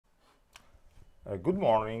Good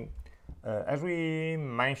morning. As we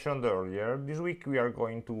mentioned earlier, this week we are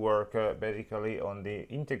going to work basically on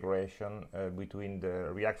the integration between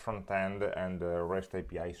the React front-end and the REST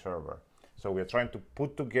API server. So we are trying to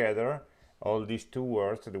put together all these two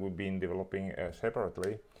words that we've been developing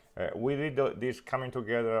separately. We did this coming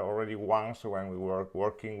together already once when we were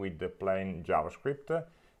working with the plain JavaScript.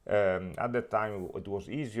 At that time it was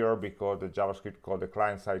easier because the JavaScript code, the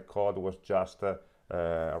client-side code, was just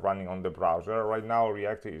running on the browser. Right now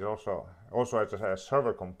React is also has a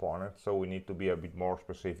server component, so we need to be a bit more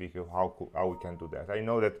specific of how we can do that. I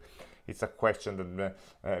know that it's a question that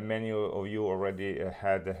many of you already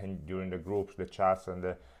had during the groups, the chats, and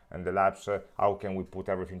the labs. How can we put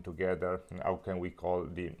everything together? How can we call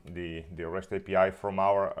the REST API from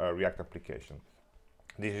our React application?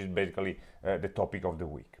 This is basically the topic of the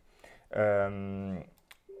week.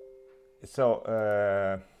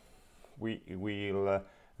 We will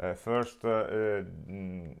first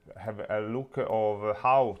have a look of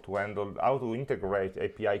how to integrate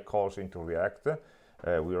API calls into React.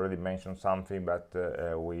 We already mentioned something, but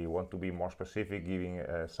we want to be more specific, giving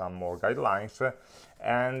some more guidelines,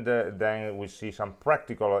 and then we see some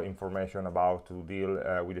practical information about to deal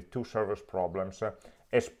with the two servers problems,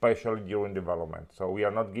 especially during development. So we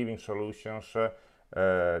are not giving solutions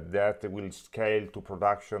that will scale to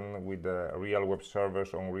production with real web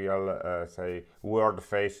servers on real, say,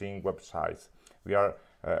 world-facing websites. We are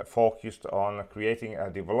focused on creating a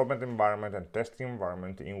development environment and testing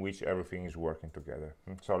environment in which everything is working together.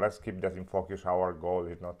 So let's keep that in focus. Our goal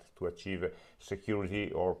is not to achieve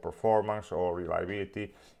security or performance or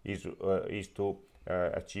reliability, is to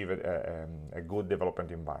achieve a good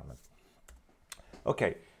development environment.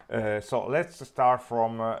 Okay. So let's start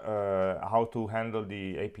from how to handle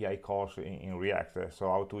the API calls in React. So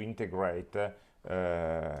how to integrate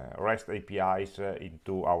REST APIs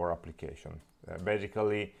into our application.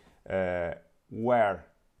 Basically, where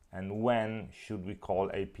and when should we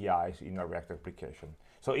call APIs in a React application?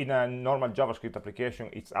 So in a normal JavaScript application,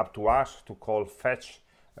 it's up to us to call fetch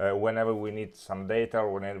whenever we need some data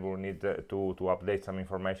or whenever we need to update some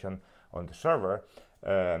information on the server.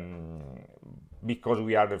 Because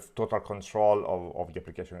we are the total control of the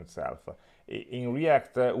application itself. In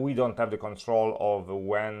React, we don't have the control of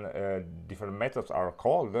when different methods are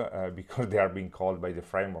called because they are being called by the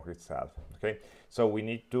framework itself. Okay, so we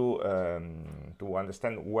need to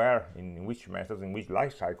understand where, in which methods, in which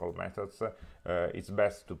lifecycle methods, it's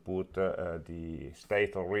best to put the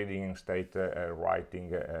state of reading and state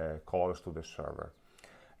writing calls to the server.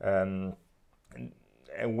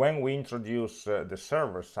 And when we introduce the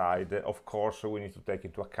server side, of course, we need to take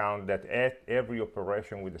into account that every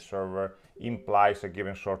operation with the server implies a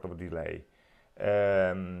given sort of delay.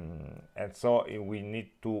 And so we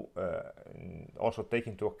need to also take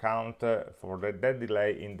into account for that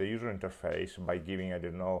delay in the user interface by giving, I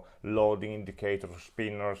don't know, loading indicators,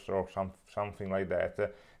 spinners, or something like that,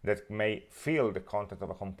 that may fill the content of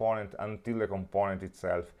a component until the component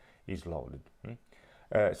itself is loaded.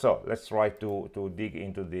 So let's try to dig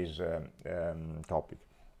into this topic.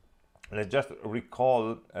 Let's just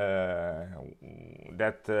recall that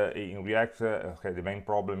in React, okay, the main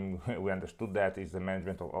problem we understood that is the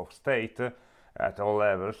management of state at all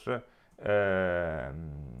levels,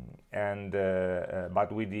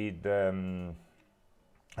 but we did the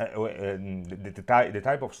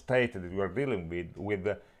type of state that we are dealing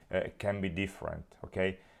with can be different.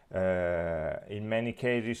 Okay. In many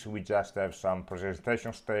cases we just have some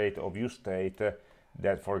presentation state or view state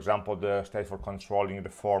that, for example, the state for controlling the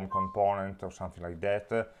form component or something like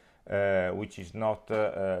that, which is not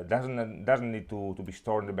doesn't need to be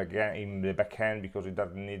stored in the backend because it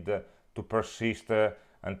doesn't need to persist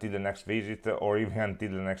until the next visit or even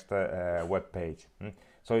until the next web page.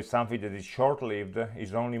 So it's something that is short-lived,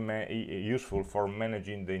 is only useful for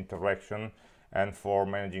managing the interaction and for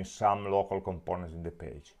managing some local components in the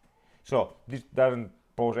page. So this doesn't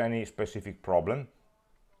pose any specific problem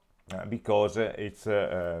because it's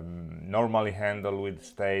normally handled with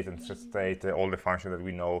state and set state, all the functions that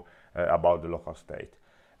we know about the local state.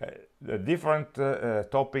 The different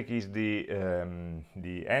topic is the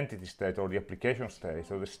entity state or the application state,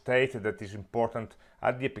 so the state that is important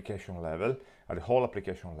at the application level, at the whole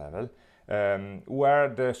application level, where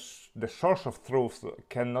the source of truth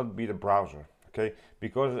cannot be the browser. Okay,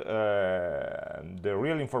 because the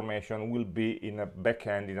real information will be in a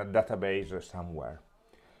backend, in a database somewhere.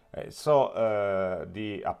 So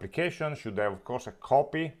the application should have, of course, a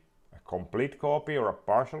copy, a complete copy or a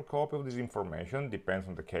partial copy of this information, depends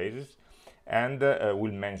on the cases, and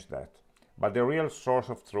will manage that. But the real source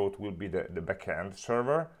of truth will be the backend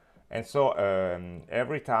server, And so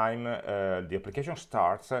every time the application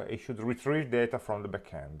starts, it should retrieve data from the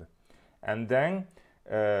backend. And then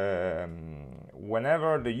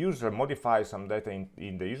whenever the user modifies some data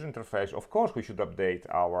in the user interface, of course we should update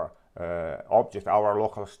our object, our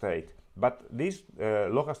local state. But this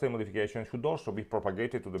local state modification should also be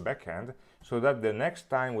propagated to the backend, so that the next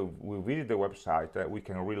time we visit the website, we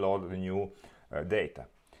can reload the new data.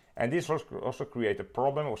 And this also creates a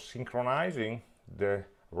problem of synchronizing the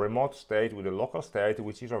remote state with the local state,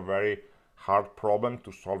 which is a very hard problem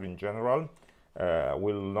to solve in general.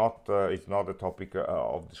 It's not the topic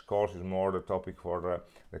of this course. It's more the topic for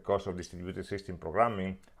the course of distributed system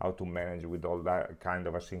programming, how to manage with all that kind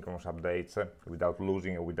of asynchronous updates without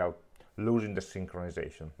losing the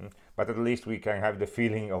synchronization. But at least we can have the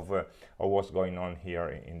feeling of what's going on here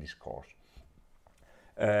in this course.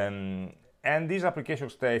 And this application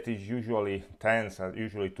state is tends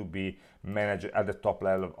to be managed at the top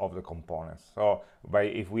level of the components. So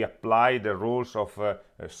if we apply the rules of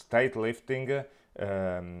state lifting,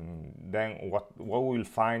 then what we will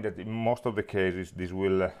find that in most of the cases this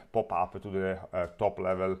will pop up to the top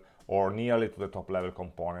level or nearly to the top level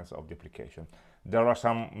components of the application. There are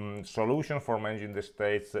some solutions for managing the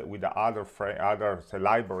states with the other say,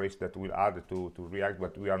 libraries that will add to React,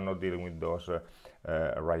 but we are not dealing with those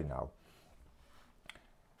right now.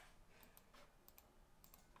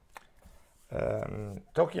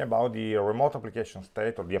 Talking about the remote application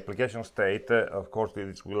state or the application state, of course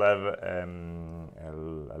this will have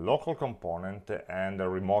a local component and a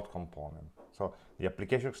remote component. So the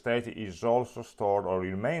application state is also stored, or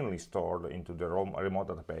mainly stored, into the remote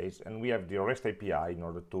database, and we have the REST API in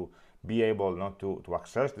order to be able not to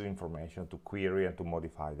access the information, to query and to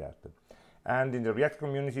modify that. And in the React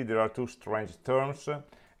community there are two strange terms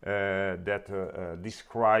that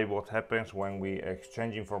describe what happens when we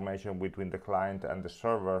exchange information between the client and the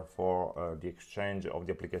server for the exchange of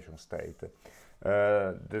the application state.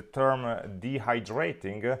 The term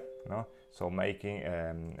dehydrating, so making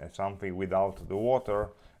something without the water,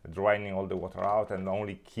 draining all the water out and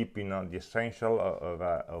only keeping the essential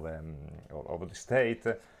of the state,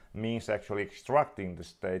 means actually extracting the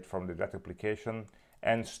state from the data application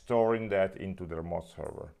and storing that into the remote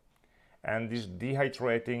server. And this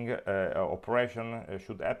dehydrating operation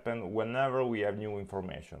should happen whenever we have new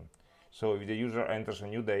information. So if the user enters a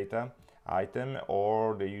new data item,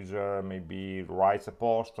 or the user maybe writes a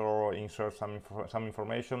post or inserts some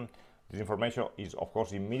information, this information is of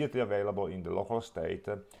course immediately available in the local state,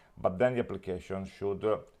 but then the application should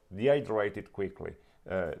dehydrate it quickly.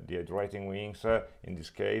 Dehydrating means, in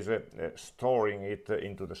this case, storing it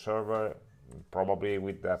into the server, probably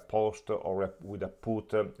with a post or with a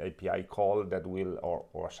put API call that will,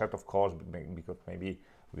 or a set of calls, because maybe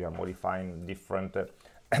we are modifying different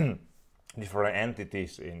different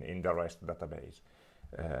entities in the REST database.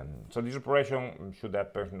 So this operation should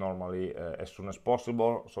happen normally as soon as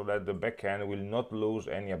possible, so that the backend will not lose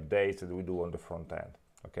any updates that we do on the front end.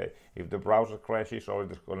 Okay, if the browser crashes or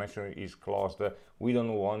the connection is closed, we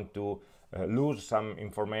don't want to lose some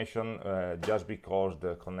information just because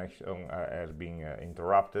the connection has been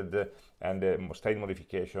interrupted and the state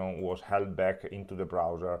modification was held back into the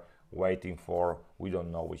browser, waiting for we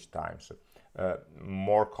don't know which times.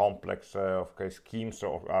 More complex schemes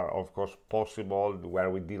are of course possible,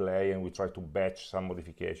 where we delay and we try to batch some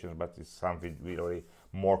modifications, but it's something really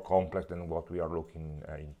more complex than what we are looking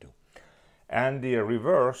into. And the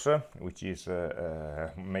reverse, which is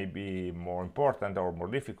maybe more important or more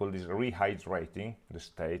difficult, is rehydrating the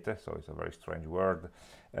state. So it's a very strange word,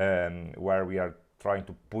 where we are trying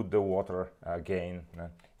to put the water again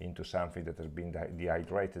into something that has been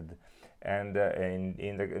dehydrated. And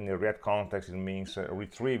in the React context, it means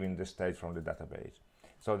retrieving the state from the database.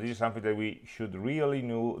 So this is something that we should really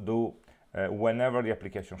do whenever the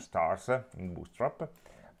application starts in Bootstrap.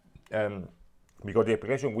 Because the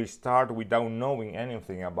application will start without knowing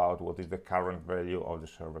anything about what is the current value of the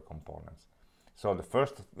server components. So the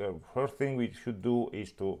first thing we should do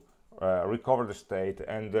is to recover the state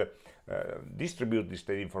and distribute the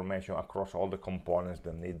state information across all the components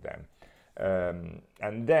that need them.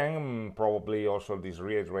 And then probably also this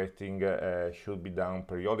rehydrating should be done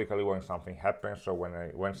periodically when something happens. So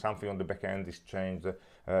when something on the backend is changed,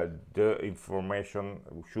 the information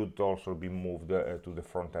should also be moved to the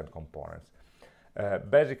front-end components.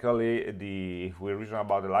 Basically, if we reason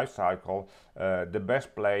about the lifecycle, the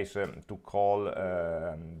best place to call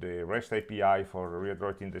the REST API for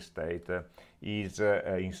rehydrating the state is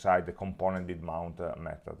inside the component.didMount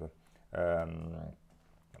method,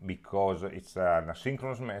 because it's an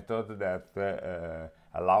asynchronous method that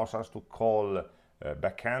allows us to call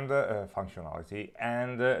backend functionality,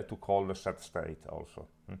 and to call the set state also.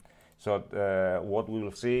 So what we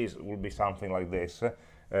will see will be something like this.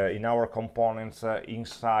 In our components,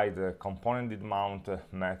 inside the component.mount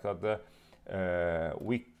method,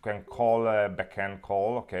 we can call a backend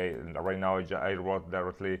call. Okay, and right now I wrote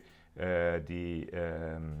directly the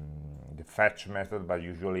fetch method, but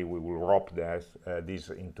usually we will wrap this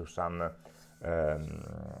into some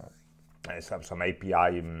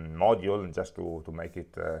API module just to make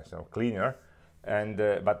it cleaner. And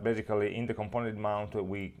but basically in the component mount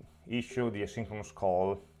we issue the asynchronous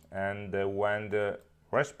call, and when the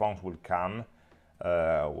response will come,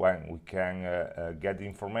 when we can get the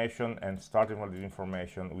information, and starting from this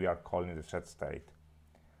information we are calling the set state.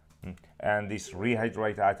 And this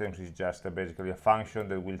rehydrate items is just basically a function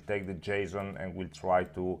that will take the JSON and will try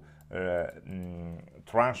to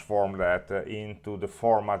transform that into the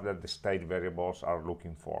format that the state variables are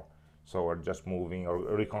looking for. So we're just moving or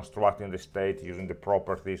reconstructing the state using the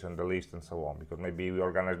properties and the list and so on, because maybe we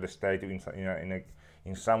organize the state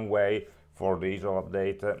in some way for the ease of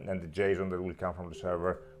update, and the JSON that will come from the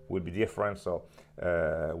server will be different. So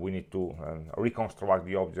we need to reconstruct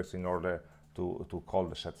the objects in order to call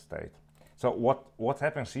the set state. So what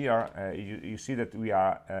happens here? You see that we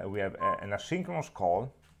have an asynchronous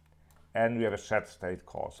call, and we have a set state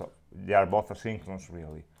call. So they are both asynchronous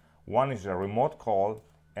really. One is a remote call,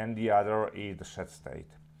 and the other is the set state.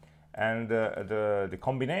 And the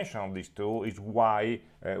combination of these two is why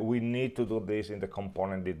we need to do this in the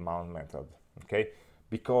component.mount method. Okay,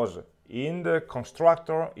 because in the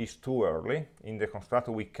constructor is too early. In the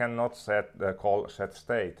constructor we cannot call set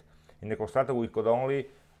state. In the constructor we could only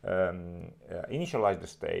initialize the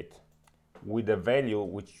state with the value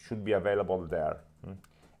which should be available there.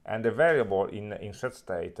 And the variable in set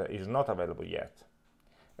state is not available yet,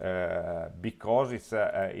 because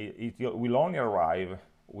it will only arrive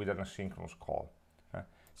with an asynchronous call.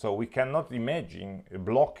 So we cannot imagine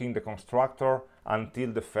blocking the constructor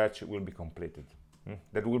until the fetch will be completed.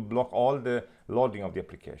 That will block all the loading of the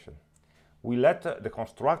application. We let the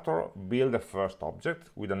constructor build the first object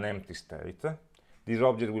with an empty state. This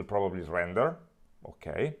object will probably render,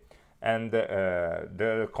 okay, and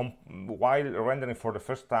while rendering for the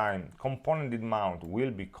first time, component.mount will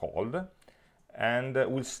be called, and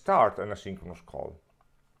will start an asynchronous call.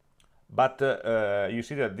 But you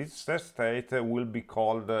see that this set state will be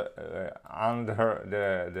called under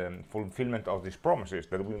the fulfillment of these promises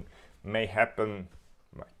that may happen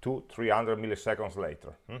 200-300 milliseconds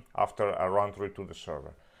later, after a round trip to the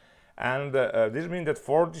server. And this means that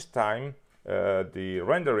for this time the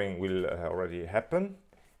rendering will already happen,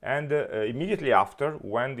 and immediately after,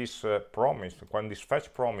 when this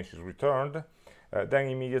fetch promise is returned, then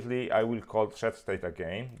immediately I will call set state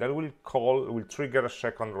again. That will trigger a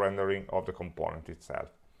second rendering of the component itself.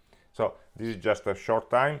 So this is just a short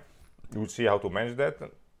time. We'll see how to manage that.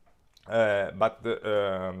 But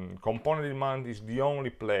the component.mount is the only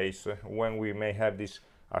place when we may have these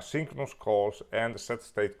asynchronous calls and set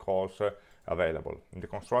state calls available. In the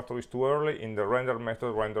constructor is too early. In the render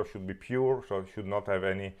method, render should be pure, so it should not have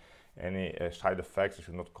any side effects. It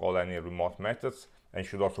should not call any remote methods, and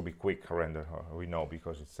should also be quick render. We know,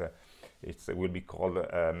 because it will be called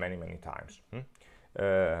many times.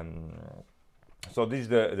 So this is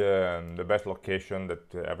the best location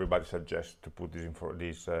that everybody suggests to put this in for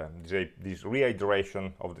this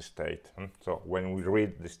rehydration of the state. So when we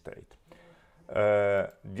read the state.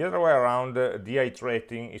 The other way around,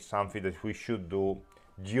 dehydrating is something that we should do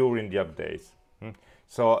during the updates.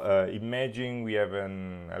 So imagine we have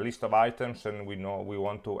a list of items, and we know we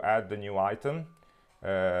want to add the new item.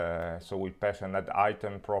 So we pass an add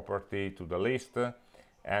item property to the list,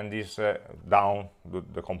 and this down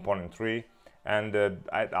the component tree, and the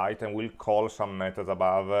add item will call some methods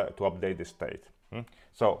above to update the state.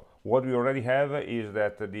 So what we already have is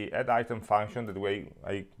that the add item function that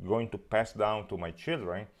I'm going to pass down to my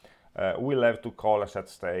children will have to call a set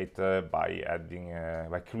state by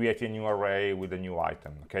creating a new array with a new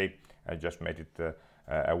item. Okay, I just made it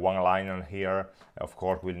a one-liner here. Of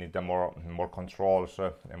course, we'll need more controls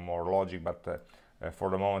and more logic, but for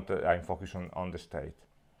the moment I'm focusing on the state.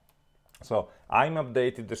 So I'm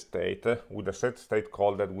updating the state with a set state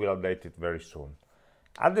call that will update it very soon.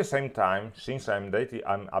 At the same time, since I'm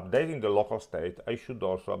updating the local state, I should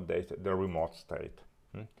also update the remote state.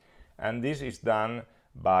 And this is done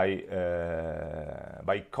by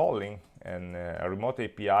calling a remote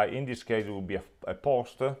API. In this case, it will be a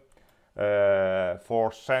post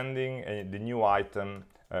for sending the new item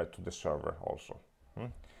to the server also.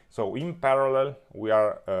 So in parallel, we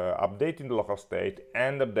are updating the local state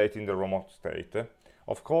and updating the remote state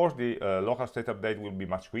Of course, the local state update will be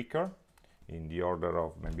much quicker, in the order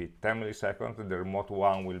of maybe 10 milliseconds. The remote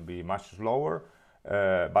one will be much slower,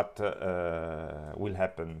 but will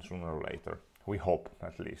happen sooner or later. We hope,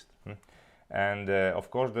 at least. And of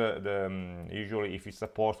course, usually if it's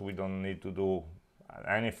supposed, we don't need to do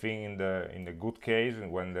anything in the good case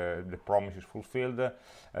when the promise is fulfilled.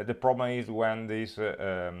 The problem is when this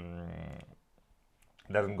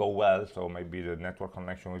doesn't go well, so maybe the network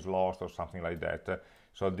connection is lost or something like that.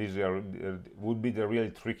 So this would be the really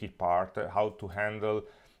tricky part, how to handle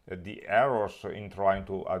the errors in trying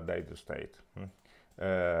to update the state.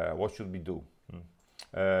 What should we do?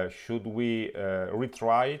 Should we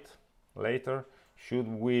retry it later? Should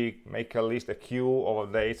we make a queue of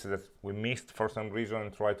updates that we missed for some reason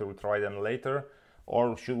and try to retry them later?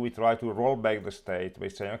 Or should we try to roll back the state by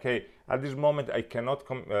saying, okay, at this moment I cannot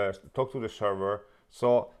talk to the server,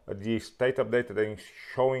 so the state update that I'm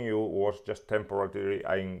showing you was just temporary,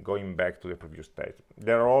 I'm going back to the previous state.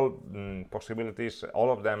 They're all possibilities, all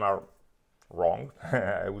of them are wrong.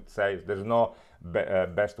 I would say there's no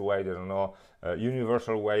best way, there's no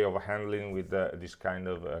universal way of handling with this kind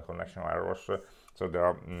of connection errors. So there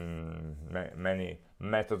are many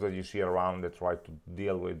methods that you see around that try to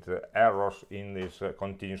deal with errors in this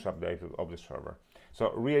continuous update of the server.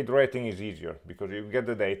 So rehydrating is easier because you get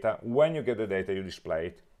the data. When you get the data, you display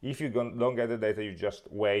it. If you don't get the data, you just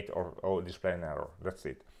wait or display an error. That's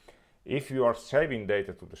it. If you are saving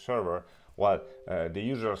data to the server, well, the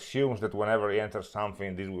user assumes that whenever he enters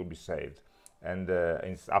something, this will be saved. And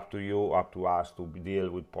it's up to you, up to us to deal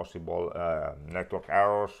with possible network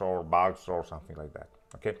errors or bugs or something like that.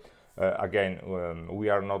 Okay. Again, we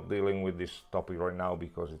are not dealing with this topic right now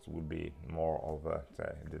because it will be more of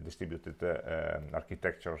the distributed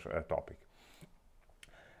architecture topic.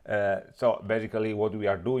 So basically what we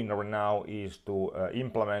are doing right now is to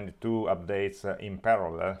implement two updates in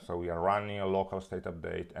parallel. So we are running a local state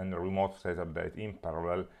update and a remote state update in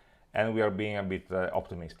parallel, and we are being a bit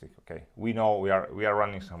optimistic. Okay, we know we are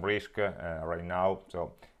running some risk right now,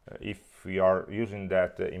 so if we are using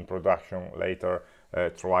that in production later,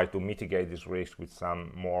 try to mitigate this risk with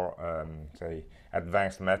some more say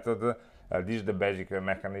advanced method. This is the basic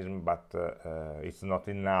mechanism, but it's not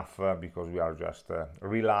enough because we are just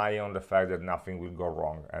relying on the fact that nothing will go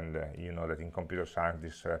wrong, and you know that in computer science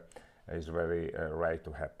this is very rare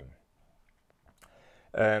to happen.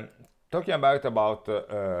 Talking about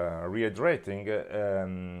rehydrating,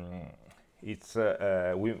 it's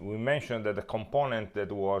we mentioned that the component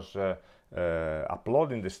that was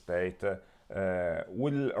uploading the state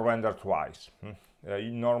will render twice.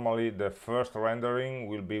 Normally the first rendering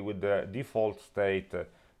will be with the default state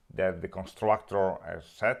that the constructor has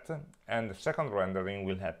set, and the second rendering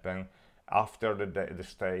will happen after the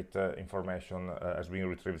state information has been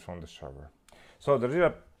retrieved from the server. So there is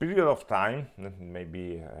a period of time,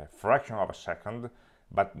 maybe a fraction of a second,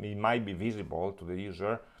 but it might be visible to the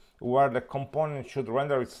user, where the component should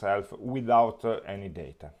render itself without any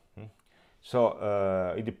data.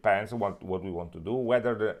 So it depends what we want to do,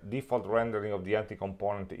 whether the default rendering of the empty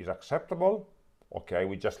component is acceptable. Okay,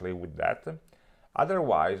 we just leave with that.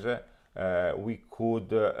 Otherwise, we could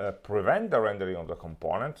prevent the rendering of the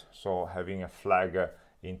component, so having a flag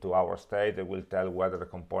into our state that will tell whether the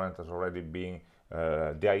component has already been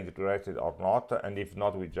dehydrated or not, and if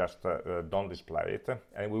not, we just don't display it,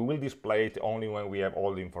 and we will display it only when we have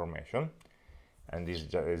all the information. And this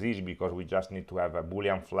is easy because we just need to have a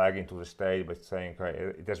boolean flag into the state by saying okay,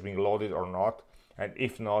 it has been loaded or not, and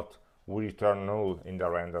if not, we return null in the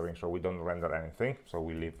rendering, so we don't render anything, so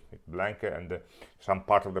we leave it blank, and some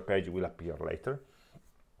part of the page will appear later.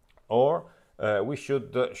 Or we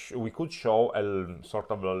could show a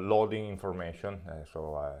sort of a loading information,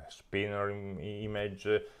 so a spinner image,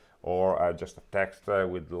 or just a text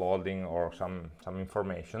with loading or some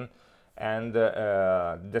information. And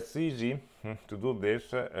that's easy to do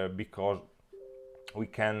this because we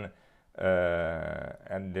can,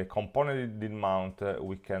 and the component did mount,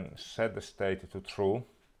 we can set the state to true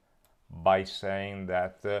by saying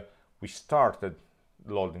that we started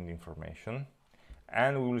loading the information,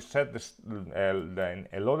 and we will set this, then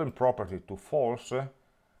a loading property to false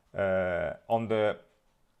on the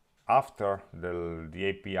after the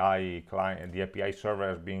API client, the API server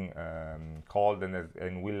has been called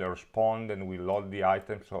and will respond and will load the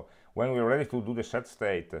item. So when we're ready to do the set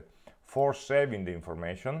state for saving the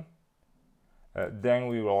information, then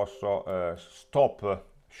we will also stop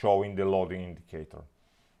showing the loading indicator.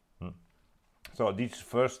 So this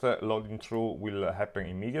first loading true will happen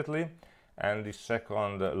immediately, and the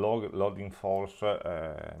second loading false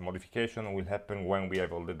modification will happen when we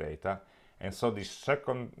have all the data. And so this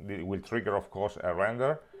second will trigger, of course, a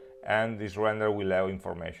render, and this render will have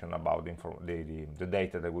information about the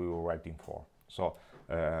data that we were writing for. So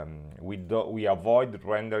we avoid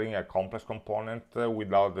rendering a complex component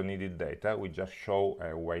without the needed data. We just show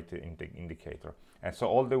a weight indicator. And so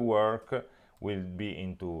all the work will be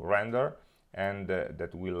into render, and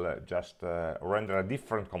that will just render a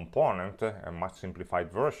different component, a much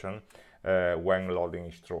simplified version, when loading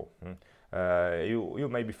is true. You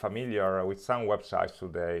may be familiar with some websites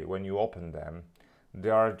today. When you open them, they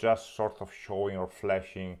are just sort of showing or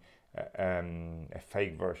flashing a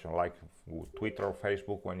fake version, like Twitter or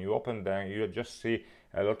Facebook. When you open them, you just see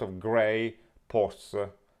a lot of gray posts.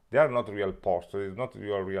 They are not real posts, it's not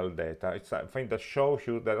real data. It's something that shows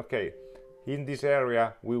you that, okay, in this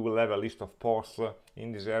area we will have a list of posts,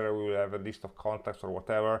 in this area we will have a list of contacts or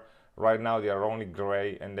whatever. Right now they are only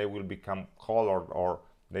gray, and they will become colored, or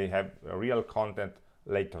they have real content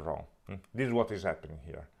later on. This is what is happening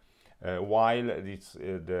here. While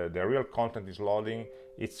the real content is loading,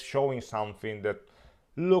 it's showing something that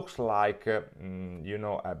looks like you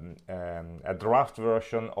know, a draft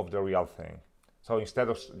version of the real thing. So instead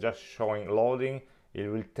of just showing loading, it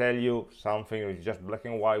will tell you something which is just black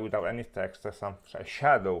and white without any text, a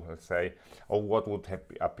shadow, let's say, of what would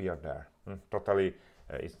appear there. Totally,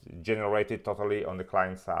 it's generated totally on the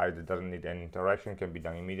client side. It doesn't need any interaction, can be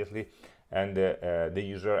done immediately, and the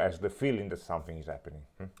user has the feeling that something is happening.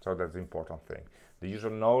 So that's the important thing. The user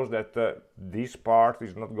knows that this part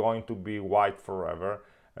is not going to be white forever.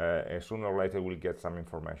 Sooner or later we'll get some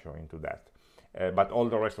information into that. But all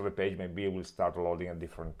the rest of the page maybe will start loading at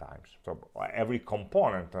different times. So every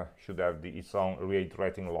component should have its own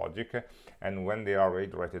reiterating logic, and when they are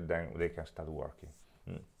reiterated, then they can start working.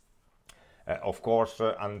 Of course,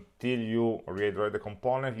 until you reiterate the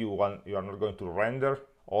component, you are not going to render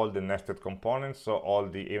all the nested components, so all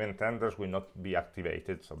the event handlers will not be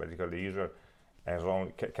activated. So basically the user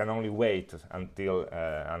can only wait until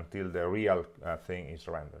the real thing is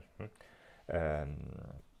rendered.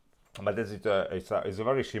 But it's a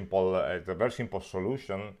very simple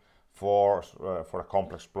solution for a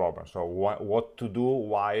complex problem. So what to do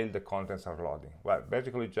while the contents are loading? Well,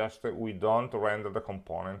 basically just we don't render the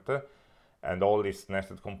component and all this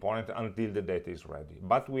nested component until the data is ready.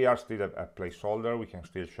 But we are still a placeholder. We can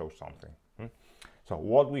still show something. So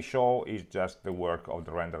what we show is just the work of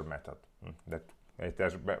the render method.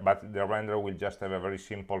 But the render will just have a very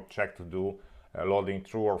simple check to do, loading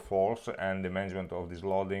true or false, and the management of this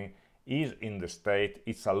loading is in the state.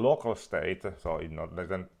 It's a local state, so it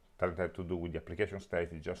doesn't have to do with the application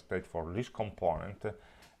state. It's just state for this component,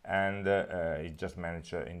 and it just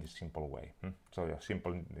managed in this simple way. So a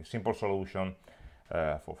simple solution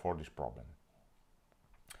for this problem.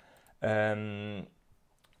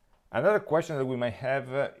 Another question that we may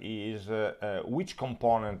have is which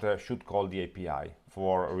component should call the API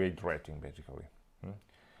for reiterating, basically.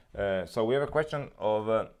 So we have a question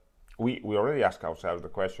of we already asked ourselves the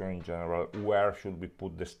question in general, where should we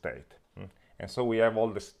put the state? And so we have all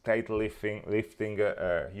the state lifting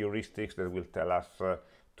heuristics that will tell us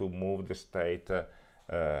to move the state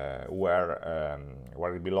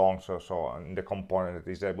where it belongs. So in the component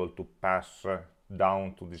that is able to pass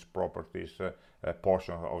down to these properties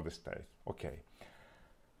portion of the state. Okay,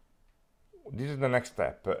 this is the next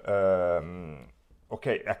step.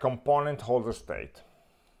 Okay, a component holds a state,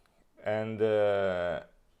 and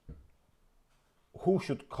who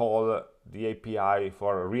should call the API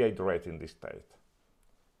for reiterating this state?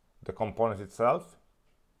 The component itself?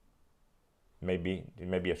 Maybe it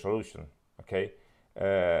may be a solution. Okay,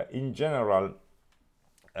 in general,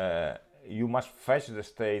 you must fetch the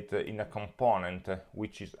state in a component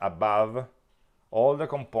which is above all the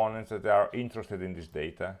components that are interested in this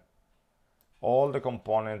data, all the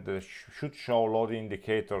components that should show loading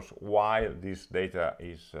indicators while this data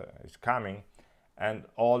is coming, and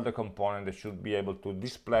all the components that should be able to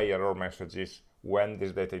display error messages when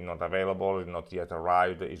this data is not available, is not yet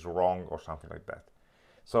arrived, is wrong, or something like that.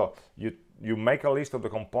 So you make a list of the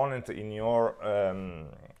components in your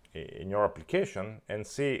application and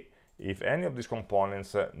see if any of these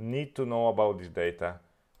components need to know about this data,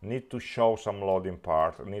 need to show some loading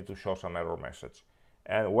part, need to show some error message.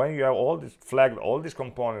 And when you have all this flagged, all these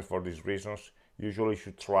components for these reasons, usually you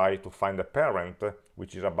should try to find a parent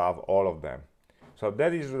which is above all of them. So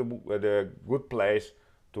that is the good place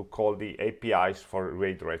to call the APIs for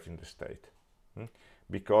reiterating the state.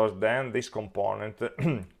 Because then this component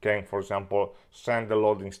can, for example, send the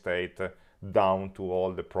loading state down to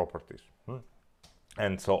all the properties.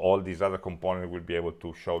 And so all these other components will be able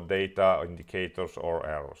to show data, indicators, or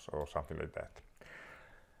errors, or something like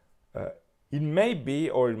that. It may be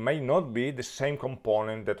or it may not be the same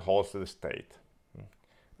component that holds the state.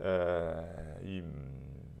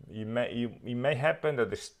 It may happen that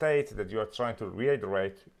the state that you are trying to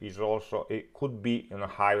reiterate is also, it could be in a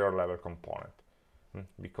higher level component,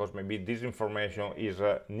 because maybe this information is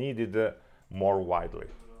needed more widely.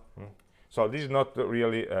 So this is not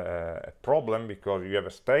really a problem, because you have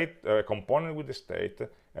a state, a component with the state,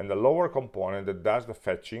 and the lower component that does the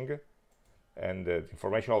fetching, and the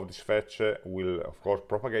information of this fetch will of course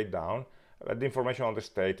propagate down, but the information on the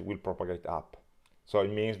state will propagate up. So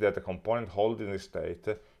it means that the component holding the state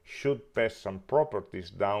should pass some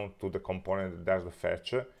properties down to the component that does the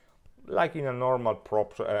fetch, like in a normal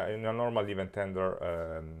in a normal event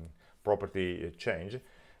handler property change,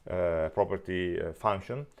 property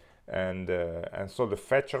function, and so the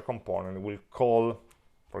fetcher component will call,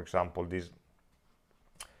 for example, this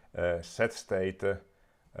set state.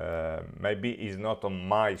 Maybe is not on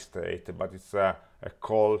my state, but it's a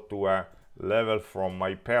call to a level from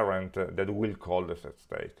my parent that will call the set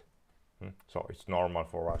state. So it's normal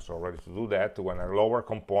for us already to do that when a lower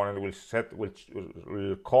component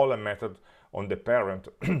will call a method on the parent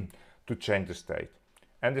to change the state.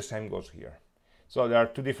 And the same goes here. So there are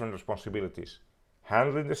two different responsibilities: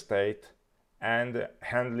 handling the state and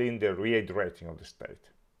handling the reiterating of the state.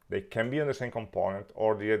 They can be on the same component,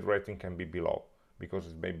 or the reiterating can be below, because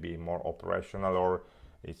it may be more operational, or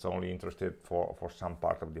it's only interested for some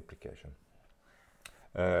part of the application.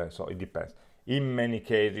 So it depends. In many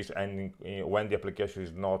cases, and when the application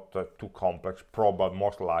is not too complex, probably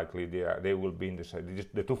most likely they will be in the same.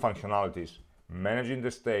 The two functionalities: managing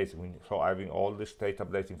the states, so having all the state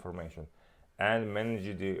update information, and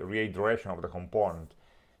managing the reiteration of the component,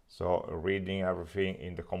 so reading everything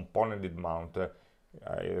in the componented mount.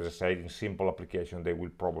 As I said, in simple application they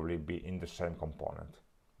will probably be in the same component,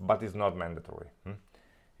 but it's not mandatory.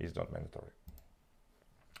 It's not mandatory.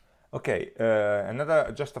 Okay,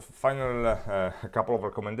 just a final couple of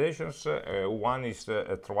recommendations. One is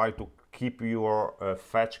try to keep your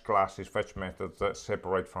fetch classes, fetch methods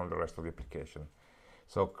separate from the rest of the application.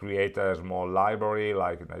 So create a small library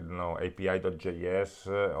like, I don't know, api.js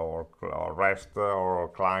or REST or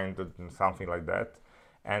client, something like that,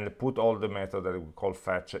 and put all the methods that we call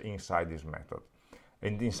fetch inside this method,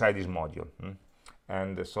 inside this module.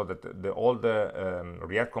 And so that all the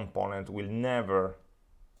React component will never,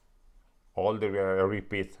 all the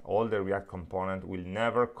React component will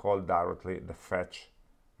never call directly the fetch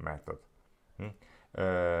method.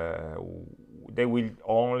 They will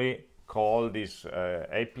only call these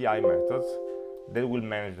API methods that will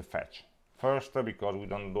manage the fetch. First, because we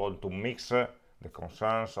don't want to mix the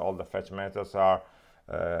concerns. All the fetch methods are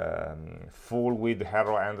full with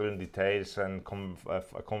error handling details and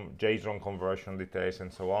JSON conversion details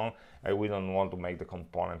and so on, and we don't want to make the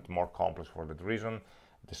component more complex for that reason.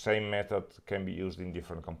 The same method can be used in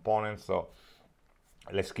different components, so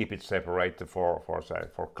let's keep it separate for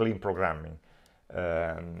clean programming.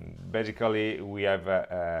 Basically, we have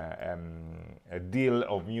a deal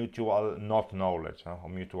of mutual not knowledge, or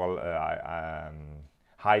mutual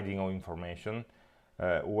hiding of information,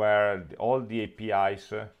 where all the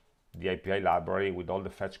APIs, the API library with all the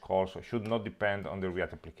fetch calls should not depend on the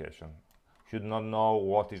React application, should not know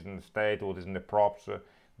what is in the state, what is in the props.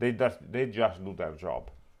 They just do their job.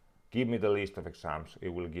 Give me the list of exams, it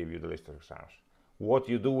will give you the list of exams. What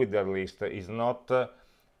you do with that list is not a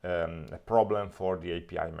problem for the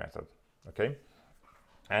API method, okay?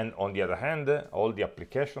 And on the other hand, all the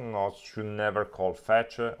application nodes should never call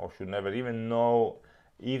fetch, or should never even know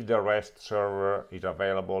if the REST server is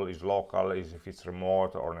available, is local, if it's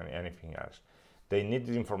remote, or anything else. They need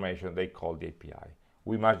this information, they call the API.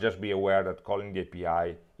 We must just be aware that calling the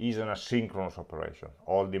API is an asynchronous operation.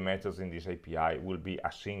 All the methods in this API will be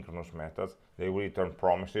asynchronous methods. They will return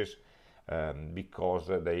promises because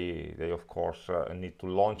they of course need to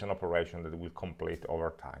launch an operation that will complete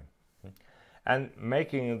over time. And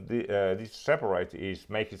making this separate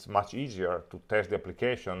makes it much easier to test the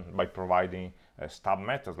application by providing stub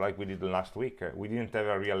methods like we did last week. We didn't have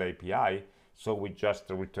a real API, so we just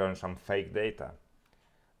returned some fake data.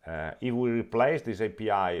 If we replace this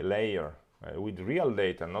API layer with real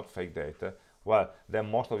data, not fake data, well, then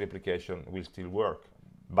most of the application will still work,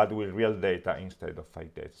 but with real data instead of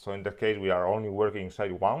fake data. So in that case, we are only working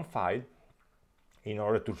inside one file in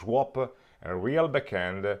order to swap a real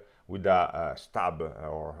backend with a stub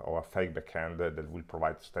or a fake backend that will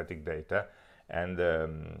provide static data, and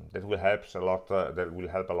that will help a lot. That will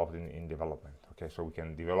help a lot in development. Okay, so we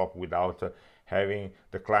can develop without having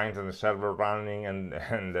the client and the server running and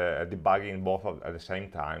debugging both at the same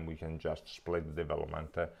time. We can just split the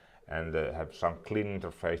development and have some clean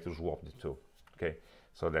interface to swap the two. Okay,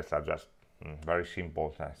 so that's just very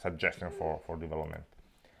simple suggestion for development.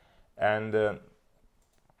 And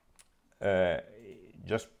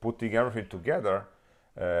just putting everything together,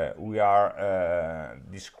 we are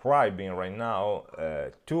describing right now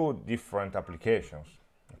two different applications.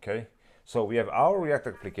 Okay, so we have our React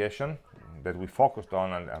application that we focused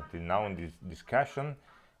on until now in this discussion,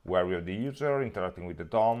 where we have the user interacting with the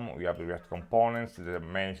DOM. We have the React components that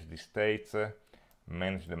manage the states,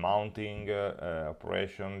 manage the mounting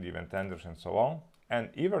operation, the event handlers, and so on. And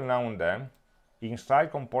even now and then, inside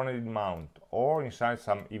component mount or inside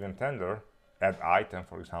some event handler, add item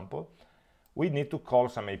for example, we need to call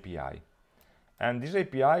some API. And this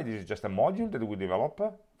API, this is just a module that we develop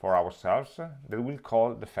for ourselves that will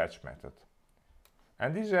call the fetch method.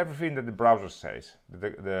 And this is everything that the browser says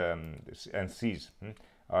and sees.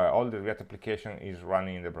 All the React application is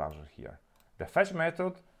running in the browser here. The fetch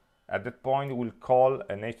method at that point will call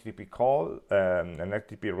an HTTP call, an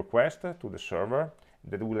HTTP request to the server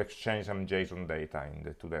that will exchange some JSON data in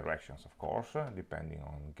the two directions, of course, depending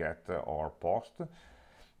on get or post.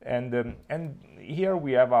 And here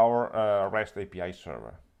we have our REST API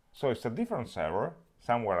server. So it's a different server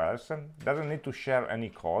somewhere else, doesn't need to share any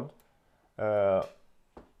code.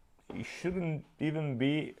 It shouldn't even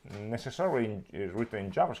be necessarily written in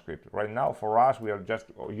JavaScript. Right now, for us, we are just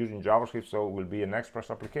using JavaScript, so it will be an Express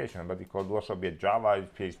application, but it could also be a Java,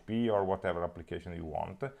 PHP, or whatever application you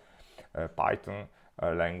want, Python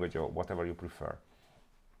language, or whatever you prefer.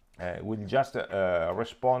 We'll just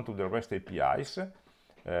respond to the REST APIs.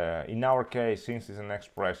 In our case, since it's an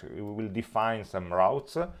Express, we will define some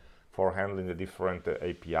routes for handling the different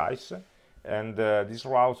APIs. And these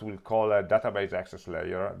routes will call a database access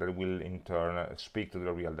layer that will in turn speak to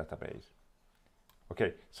the real database.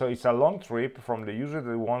 Okay, so it's a long trip from the user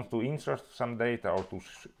that wants to insert some data or to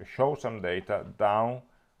show some data down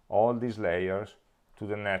all these layers to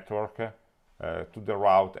the network, to the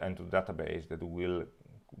route, and to the database that will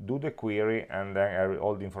do the query, and then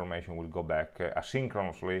all the information will go back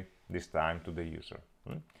asynchronously, this time to the user.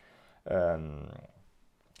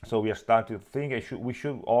 So we are starting to think we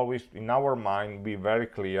should always, in our mind, be very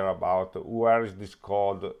clear about where is this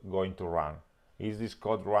code going to run. Is this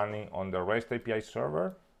code running on the REST API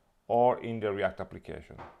server or in the React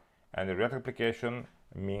application? And the React application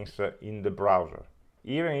means in the browser.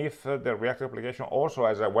 Even if the React application also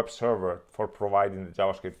has a web server for providing the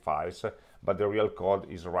JavaScript files, but the real code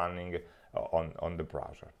is running on the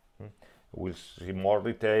browser. We'll see more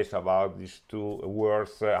details about these two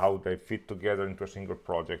words, how they fit together into a single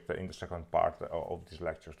project in the second part of this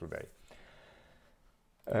lecture today.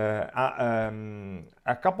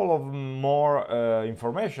 A couple of more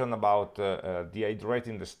information about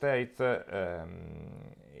dehydrating the state.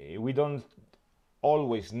 We don't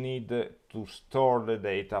always need to store the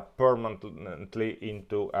data permanently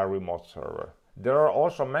into a remote server. There are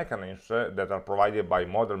also mechanisms that are provided by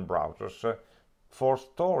modern browsers for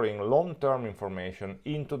storing long-term information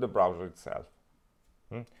into the browser itself.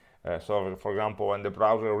 So, for example, when the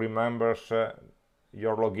browser remembers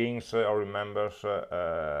your logins or remembers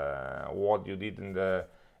what you did in the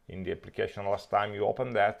application last time you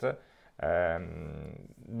opened that,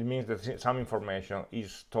 it means that some information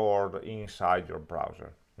is stored inside your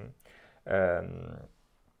browser.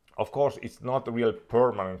 Of course, it's not real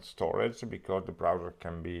permanent storage, because the browser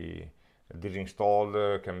can be disinstalled,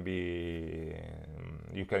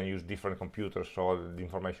 you can use different computers, so the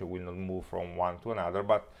information will not move from one to another,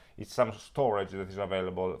 but it's some storage that is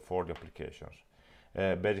available for the applications.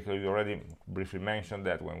 Basically, we already briefly mentioned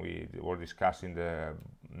that when we were discussing the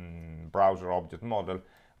browser object model.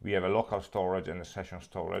 We have a local storage and a session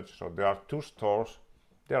storage. So there are two stores.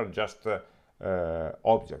 They are just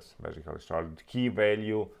objects, basically. So key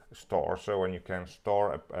value stores, so when you can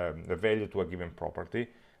store the value to a given property.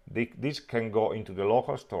 This can go into the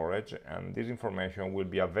local storage, and this information will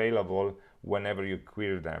be available whenever you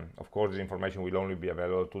query them. Of course, this information will only be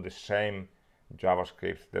available to the same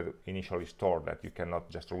JavaScript that initially stored that. You cannot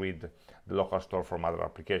just read the local store from other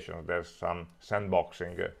applications. There's some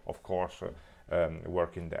sandboxing, of course,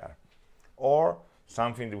 working there. Or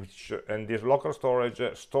something which, and this local storage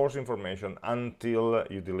stores information until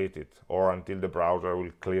you delete it, or until the browser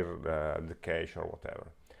will clear the cache or whatever.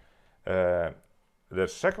 The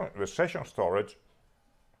session storage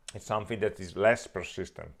is something that is less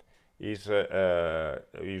persistent. You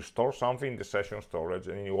store something in the session storage,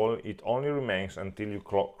 and it only remains until you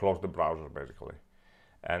close the browser, basically.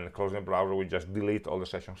 And closing the browser will just delete all the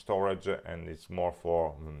session storage, and it's more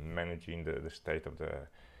for managing the state of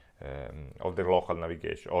the local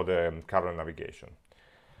navigation or the current navigation.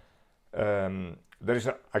 there is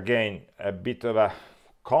again a bit of a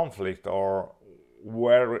conflict, or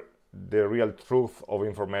where the real truth of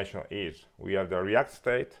information is. We have the React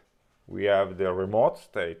state, we have the remote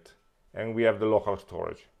state, and we have the local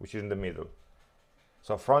storage, which is in the middle.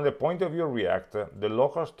 So from the point of view of React, the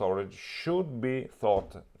local storage should be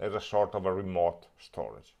thought as a sort of a remote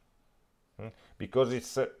storage, because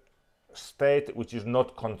it's a state which is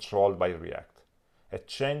not controlled by React. A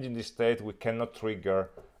change in this state, we cannot trigger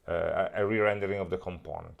a re-rendering of the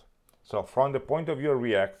component. So from the point of view of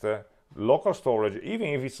React, local storage, even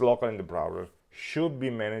if it's local in the browser, should be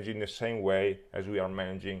managed in the same way as we are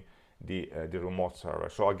managing the remote server.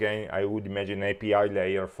 So again, I would imagine an API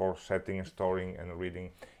layer for setting, storing, and reading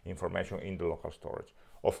information in the local storage.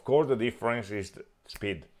 Of course, the difference is the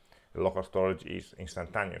speed. The local storage is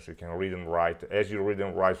instantaneous. You can read and write as you read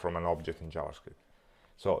and write from an object in JavaScript.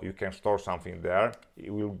 So you can store something there.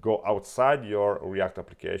 It will go outside your React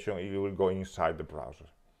application. It will go inside the browser.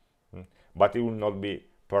 But it will not be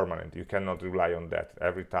permanent. You cannot rely on that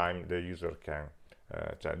every time the user can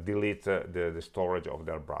delete the storage of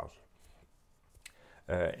their browser.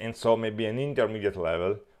 And so maybe an intermediate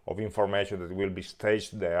level of information that will be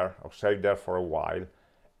staged there or saved there for a while,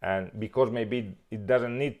 and because maybe it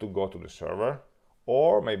doesn't need to go to the server,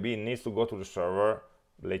 or maybe it needs to go to the server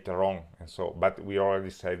later on, and so but we already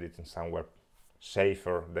saved it in somewhere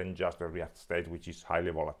safer than just the React state, which is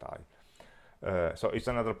highly volatile. So it's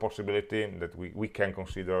another possibility that we can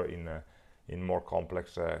consider in more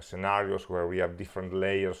complex scenarios where we have different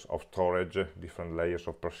layers of storage, different layers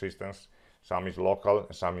of persistence. Some is local,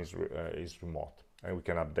 some is remote, and we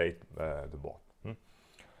can update the both.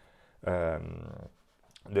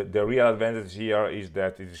 The real advantage here is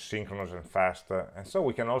that it is synchronous and fast, and so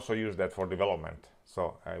we can also use that for development.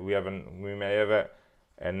 So we may have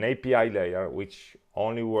an API layer which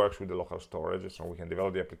only works with the local storage, so we can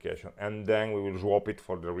develop the application, and then we will swap it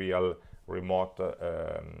for the real remote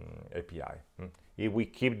API. If we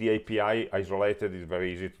keep the API isolated, it's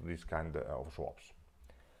very easy to do this kind of swaps.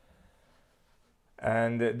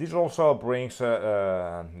 And this also brings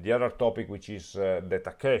the other topic, which is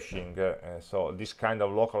data caching. So this kind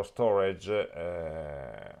of local storage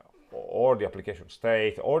or the application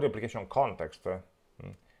state or the application context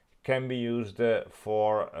can be used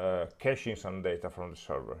for caching some data from the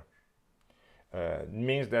server. It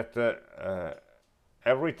means that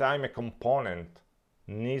every time a component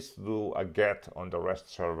needs to do a get on the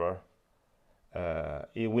REST server,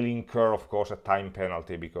 it will incur, of course, a time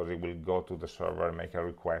penalty, because it will go to the server and make a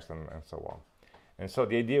request and so on. And so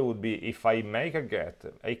the idea would be, if I make a get,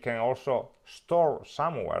 I can also store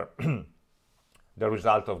somewhere the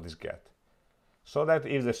result of this get, so that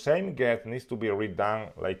if the same get needs to be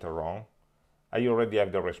redone later on, I already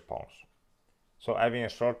have the response. So having a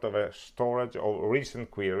sort of a storage of recent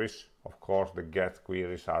queries. Of course, the get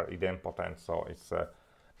queries are idempotent, so it's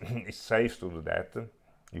safe to do that.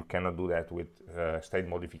 You cannot do that with state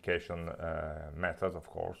modification methods, of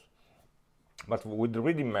course. But with the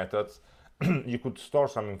reading methods, you could store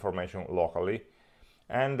some information locally,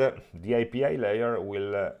 and the API layer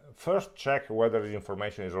will first check whether the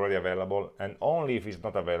information is already available, and only if it's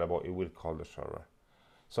not available, it will call the server.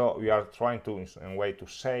 So we are trying to, in a way, to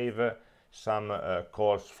save some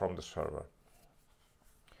calls from the server.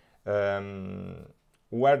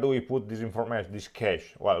 Where do we put this information, this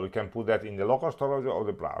cache? Well, we can put that in the local storage of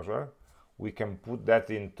the browser. We can put that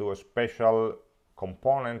into a special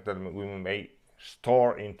component that we may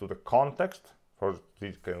store into the context. For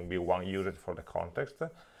this can be one used for the context,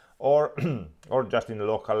 or or just in the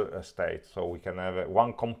local state. So we can have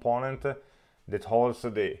one component that holds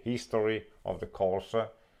the history of the calls,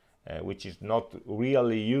 which is not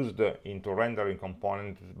really used into rendering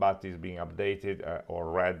components, but is being updated or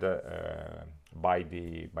read by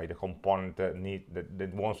the component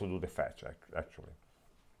that wants to do the fetch, actually.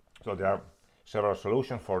 So there are several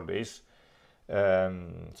solutions for this.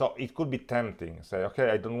 So it could be tempting, say, okay,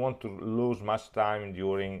 I don't want to lose much time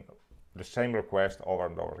during the same request over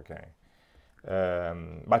and over again,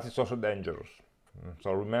 but it's also dangerous.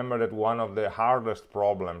 So remember that one of the hardest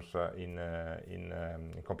problems in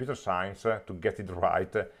computer science to get it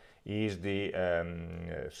right is the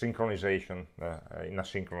synchronization in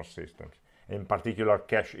asynchronous systems, in particular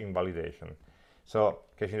cache invalidation. So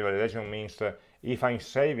cache invalidation means if I'm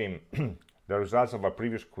saving the results of a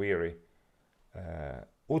previous query,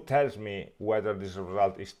 who tells me whether this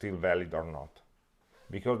result is still valid or not?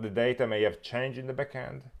 Because the data may have changed in the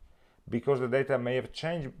backend, because the data may have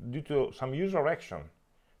changed due to some user action.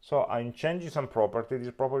 So I'm changing some property,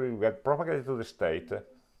 this property will get propagated to the state,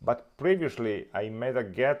 but previously I made a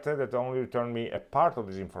get that only returned me a part of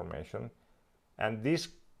this information, and this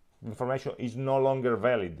information is no longer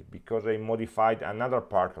valid because I modified another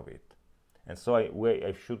part of it, and so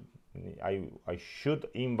I should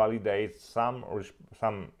invalidate some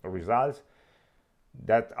results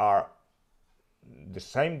that are the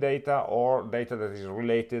same data or data that is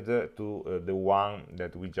related to the one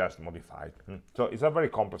that we just modified. So it's a very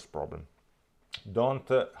complex problem. Don't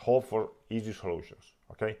hope for easy solutions.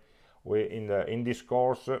 Okay, in this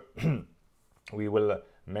course we will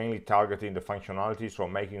mainly targeting the functionality, so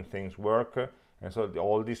making things work, and so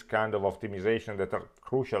all these kind of optimization that are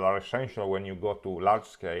crucial, are essential when you go to large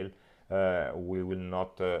scale, will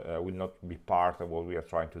not be part of what we are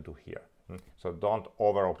trying to do here. So don't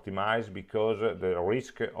over optimize, because the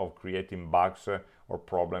risk of creating bugs or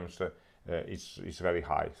problems is very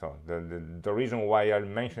high. So the reason why I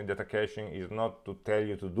mentioned data caching is not to tell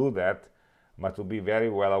you to do that, but to be very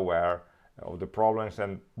well aware of the problems,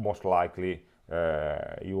 and most likely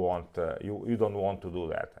you don't want to do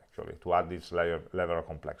that, actually, to add this level of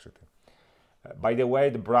complexity. By the way,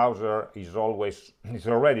 the browser is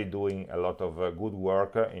already doing a lot of good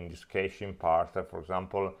work in this caching part. For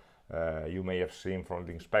example, you may have seen from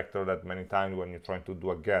the inspector that many times when you're trying to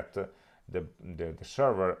do a get, the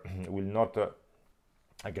server will not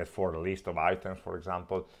get for a list of items, for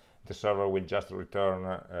example. The server will just return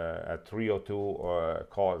a 302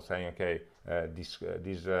 call saying, okay, this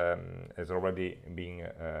has already been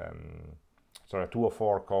sorry, a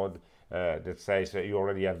 204 code that says you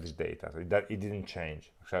already have this data, so that it didn't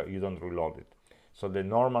change, so you don't reload it. So the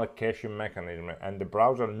normal caching mechanism, and the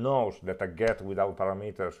browser knows that a get without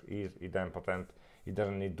parameters is idempotent. It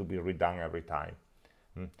doesn't need to be redone every time.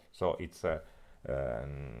 So it's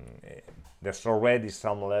there's already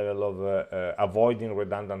some level of avoiding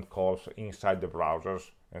redundant calls inside the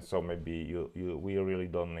browsers, and so maybe we really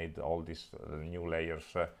don't need all these new layers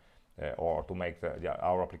or to make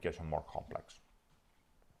our application more complex.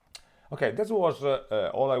 Okay, that was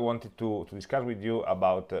all I wanted to discuss with you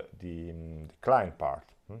about the client part.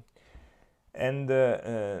 And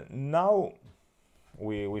now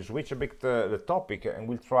we switch a bit the topic, and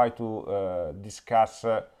we'll try to discuss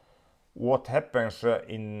what happens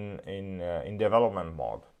in development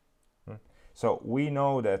mode. So we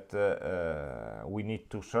know that we need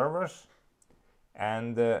two servers,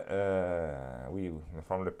 and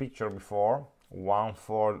from the picture before, one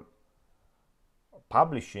for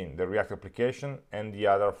publishing the React application and the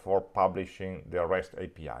other for publishing the REST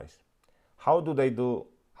APIs. How do they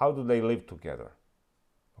live together?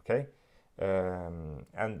 Okay,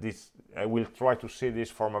 and this I will try to see this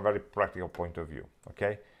from a very practical point of view.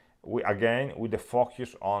 Okay, again with the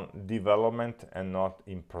focus on development and not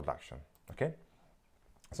in production. Okay,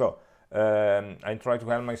 so I try to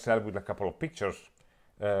help myself with a couple of pictures.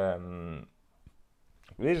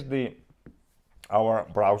 This is our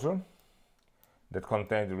browser that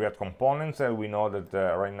contains the React components, and we know that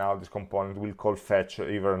right now this component will call fetch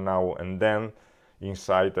either now and then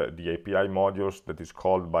inside the API modules that is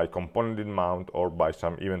called by component in mount or by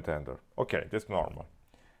some event handler. Okay, that's normal.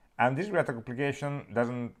 And this React application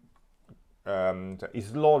doesn't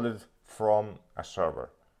is loaded from a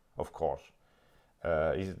server, of course.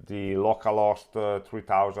 Is the localhost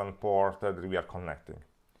 3000 port that we are connecting.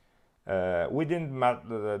 We didn't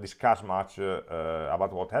discuss much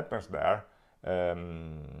about what happens there.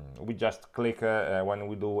 We just click when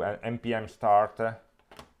we do an npm start,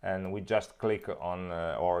 and we just click on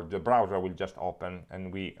or the browser will just open,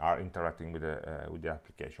 and we are interacting with the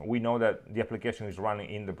application. We know that the application is running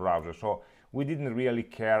in the browser, so we didn't really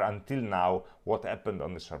care until now what happened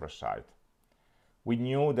on the server side. We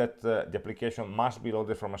knew that the application must be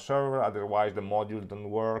loaded from a server, otherwise the module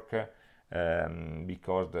don't work,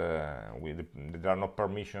 because there are no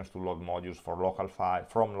permissions to load modules for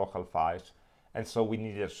from local files, and so we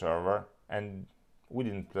needed a server, and we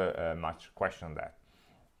didn't much question that.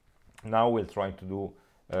 Now we're trying to do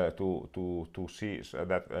to see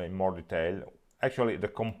that in more detail. Actually, the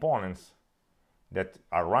components that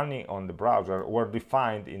are running on the browser were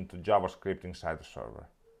defined into JavaScript inside the server.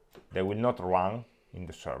 They will not run in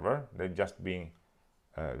the server, they're just being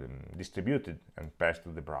distributed and passed to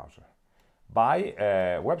the browser by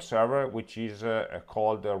a web server, which is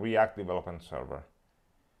called the React Development Server.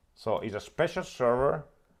 So it's a special server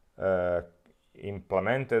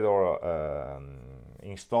implemented or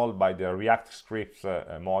installed by the React scripts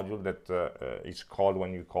module that is called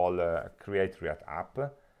when you call create React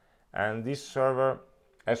app. And this server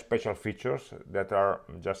has special features that are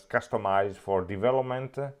just customized for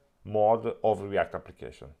development mode of React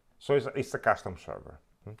application. So it's a custom server.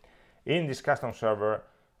 In this custom server,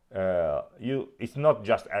 it's not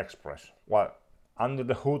just Express. Well, under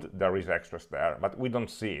the hood there is Express there, but we don't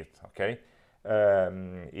see it. Okay,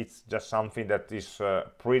 It's just something that is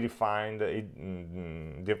predefined.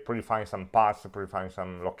 They predefine some paths, predefine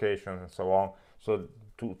some locations, and so on, so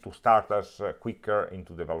to start us quicker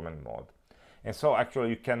into development mode. And so actually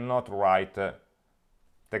you cannot write,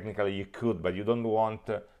 technically you could, but you don't want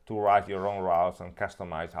to write your own routes and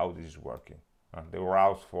customize how this is working. The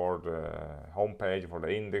routes for the home page, for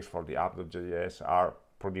the index, for the app.js are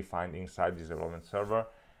predefined inside this development server,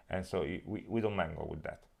 and so we don't mangle with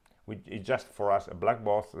that. It's just for us a black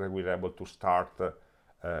box that we're able to start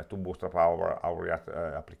to bootstrap our React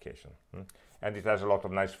application. And it has a lot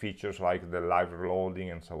of nice features like the live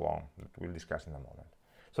reloading and so on that we'll discuss in a moment.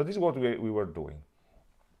 So this is what we were doing.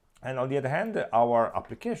 And on the other hand, our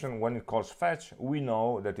application, when it calls fetch, we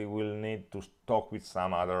know that it will need to talk with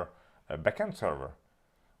some other backend server,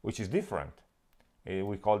 which is different.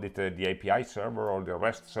 We called it the API server or the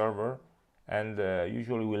REST server, and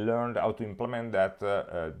usually we learned how to implement that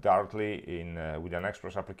directly with an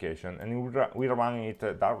Express application, and we're running it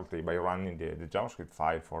directly by running the JavaScript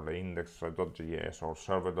file for the index.js or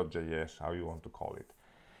server.js, how you want to call it,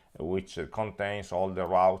 which contains all the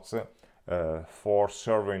routes for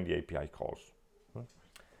serving the API calls.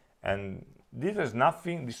 And this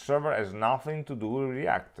server has nothing to do with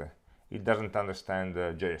React. It doesn't understand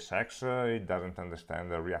JSX, it doesn't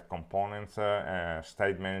understand the React components,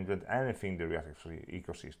 state management, anything the React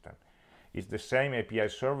ecosystem. It's the same API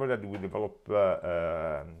server that we developed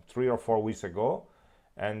 3 or 4 weeks ago,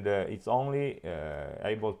 and it's only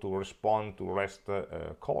able to respond to REST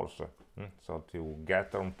calls. So to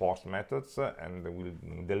get and post methods, and will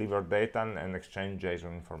deliver data and exchange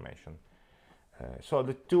JSON information. So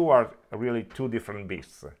the two are really two different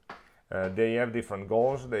beasts. They have different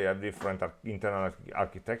goals, they have different internal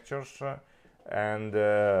architectures, and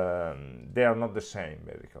they are not the same,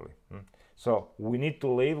 basically. So we need to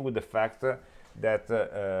live with the fact that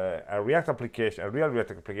a React application, a real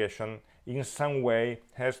React application, in some way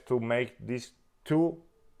has to make these two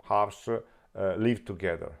halves live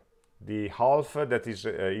together. The half that is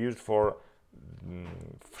used for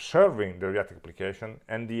serving the React application,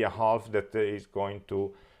 and the half that is going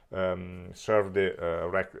to serve the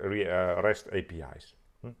REST APIs.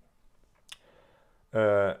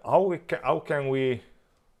 How can we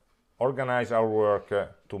organize our work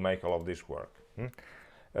to make all of this work?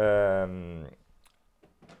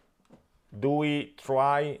 Do we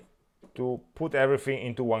try to put everything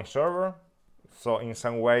into one server? So in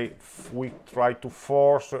some way we try to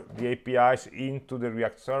force the APIs into the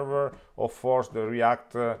React server, or force the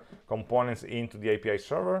React components into the API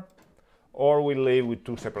server, or we live with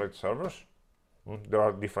two separate servers. There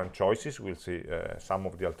are different choices. We'll see some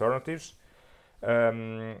of the alternatives.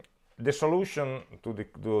 The solution to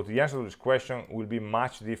the answer to this question will be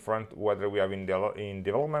much different whether we are in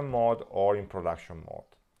development mode or in production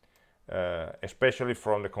mode, especially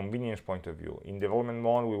from the convenience point of view. In development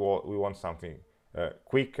mode, we want something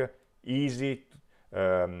quick, easy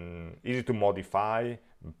to modify,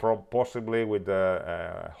 possibly with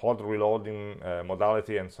hot reloading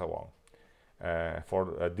modality and so on.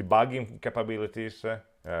 For debugging capabilities,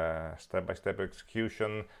 step-by-step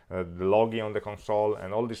execution, the logging on the console,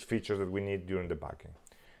 and all these features that we need during debugging.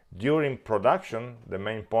 During production, the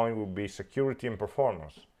main point will be security and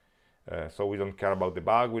performance. So we don't care about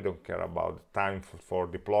debug, we don't care about time for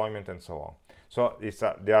deployment, and so on. So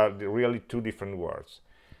they are really two different worlds.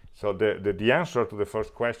 So the answer to the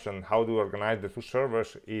first question, how do we organize the two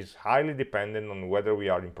servers, is highly dependent on whether we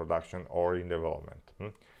are in production or in development.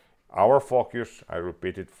 Our focus, I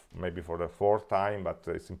repeat it maybe for the 4th time, but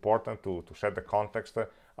it's important to set the context.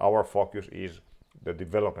 Our focus is the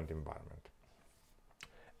development environment.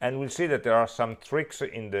 And we'll see that there are some tricks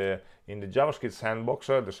in the JavaScript sandbox,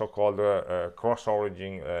 the so-called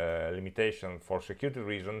cross-origin limitation for security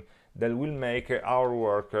reasons, that will make our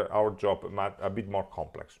work, our job, a bit more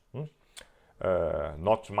complex.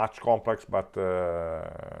 Not much complex, but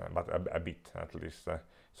a bit at least.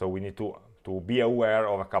 So we need to be aware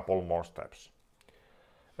of a couple more steps.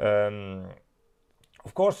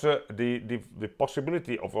 Of course, the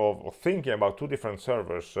possibility of thinking about two different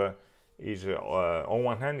servers is, on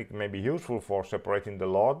one hand, it may be useful for separating the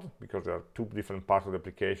load, because there are two different parts of the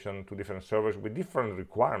application, two different servers with different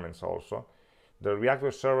requirements also. The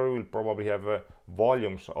React server will probably have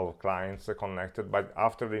volumes of clients connected, but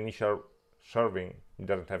after the initial serving, it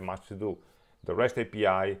doesn't have much to do. The REST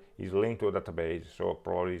API is linked to a database, so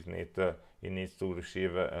probably it needs to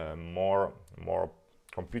receive more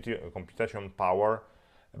computation power,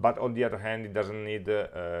 but on the other hand, it doesn't need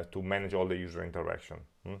to manage all the user interaction.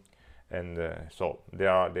 And so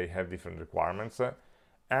they have different requirements.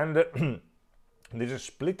 And this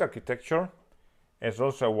split architecture has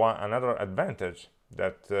also another advantage,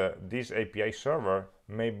 that this API server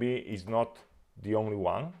maybe is not the only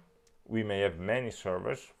one. We may have many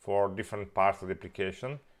servers for different parts of the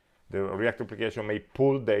application. The React application may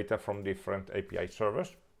pull data from different API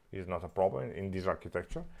servers. It's not a problem in this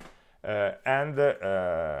architecture.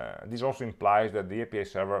 This also implies that the API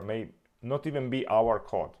server may not even be our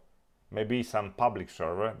code. Maybe some public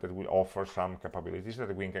server that will offer some capabilities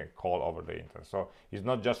that we can call over the internet. So it's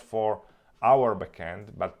not just for our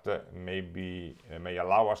backend, but may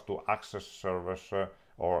allow us to access servers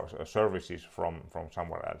or services from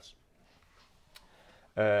somewhere else.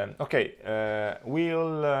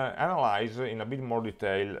 We'll analyze in a bit more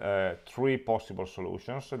detail 3 possible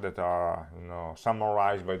solutions that are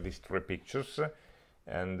summarized by these 3 pictures,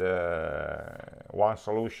 and one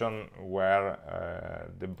solution where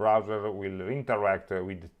the browser will interact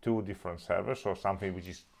with 2 different servers, so something which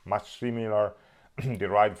is much similar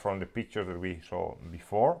derived from the picture that we saw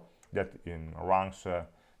before, that runs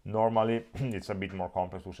normally. It's a bit more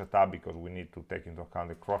complex to set up because we need to take into account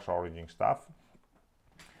the cross-origin stuff.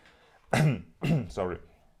 Sorry.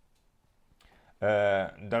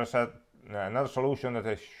 There's another solution that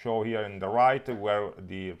I show here in the right, where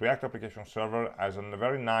the React application server has a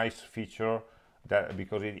very nice feature, that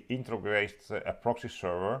because it integrates a proxy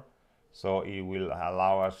server, so it will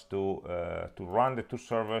allow us to run the 2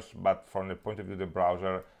 servers, but from the point of view of the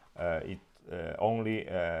browser, it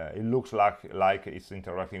looks like it's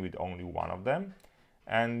interacting with only one of them.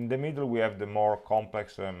 And in the middle we have the more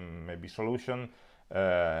complex maybe solution,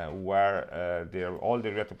 where all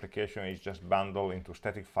the React application is just bundled into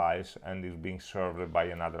static files and is being served by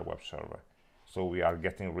another web server. So we are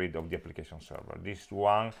getting rid of the application server. This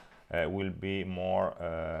one will be more,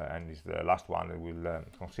 and is the last one that we'll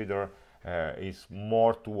consider, is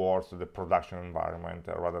more towards the production environment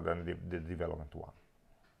rather than the development one.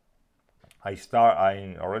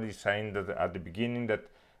 I'm already saying that at the beginning that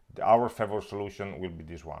our favorite solution will be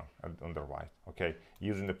this one on the right, okay,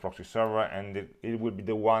 using the proxy server, and it will be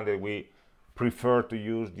the one that we prefer to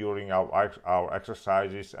use during our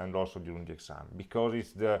exercises and also during the exam, because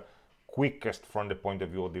it's the quickest from the point of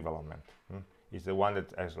view of development. It's the one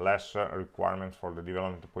that has less requirements for the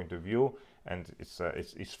development point of view, and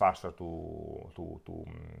it's faster to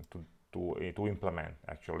implement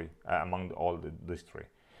actually among all these 3.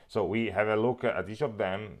 So we have a look at each of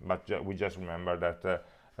them, but we just remember that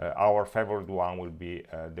our favorite one will be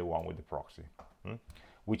the one with the proxy,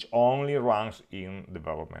 which only runs in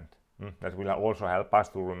development. That will also help us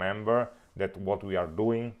to remember that what we are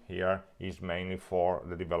doing here is mainly for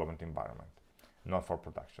the development environment, not for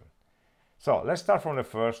production. So let's start from the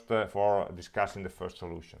first, for discussing the first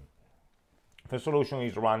solution. The solution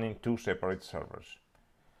is running 2 separate servers.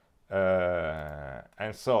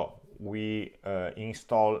 And so we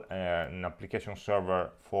install an application server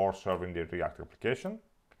for serving the React application,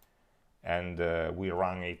 and we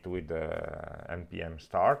run it with npm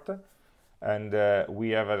start, and we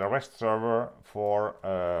have a REST server for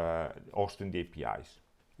hosting the APIs.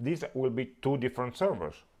 These will be 2 different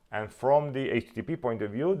servers, and from the HTTP point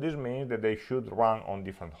of view, this means that they should run on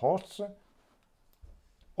different hosts,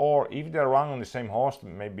 or if they run on the same host,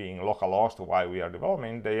 maybe in localhost while we are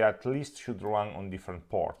developing, they at least should run on different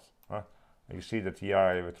ports. You see that here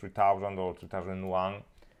I have 3000 or 3001,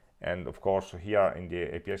 and of course here in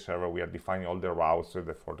the API server we are defining all the routes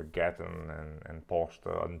for the get and post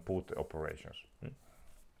and put operations.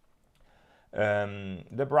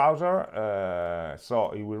 The browser,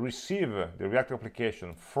 so it will receive the React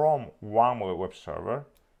application from one web server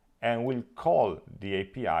and will call the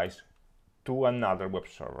APIs to another web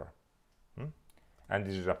server, and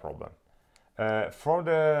this is a problem. For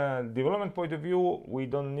the development point of view, we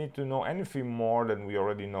don't need to know anything more than we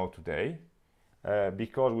already know today,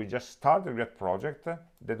 because we just start a React project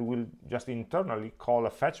that will just internally call a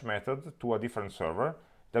fetch method to a different server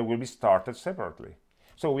that will be started separately.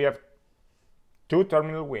 So we have 2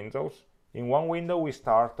 terminal windows. In one window we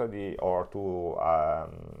start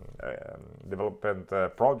development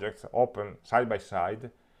projects open side by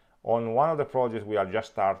side. On one of the projects we are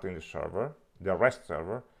just starting the server, the REST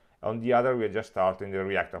server. On the other we are just starting the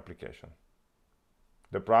React application.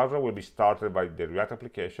 The browser will be started by the React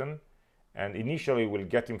application, and initially we'll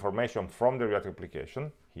get information from the React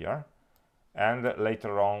application here, and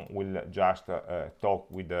later on we'll just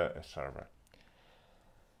talk with the server.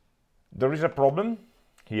 There is a problem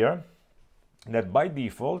here, that by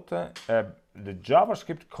default the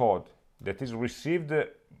JavaScript code that is received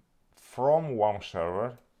from one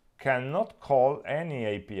server cannot call any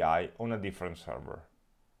API on a different server.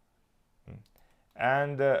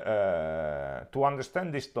 And to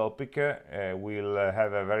understand this topic, we'll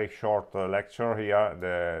have a very short lecture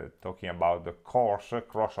here talking about the course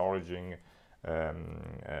cross-origin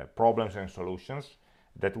problems and solutions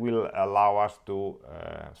that will allow us to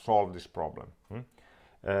solve this problem.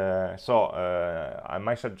 My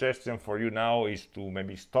suggestion for you now is to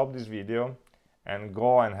maybe stop this video and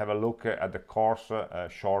go and have a look at the course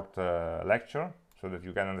short lecture, so that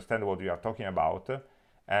you can understand what we are talking about.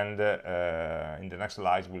 And in the next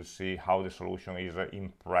slides we'll see how the solution is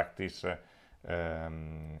in practice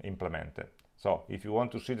implemented. So if you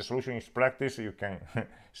want to see the solution in practice, you can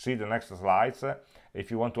see the next slides.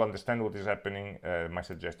 If you want to understand what is happening, my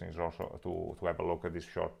suggestion is also to have a look at this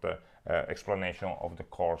short explanation of the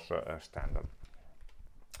course standard.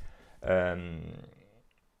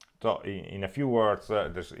 So in a few words,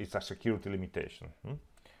 it's a security limitation.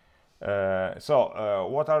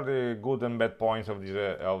 What are the good and bad points of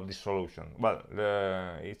this solution? Well,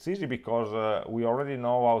 it's easy because we already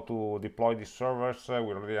know how to deploy these servers, we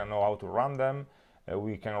already know how to run them.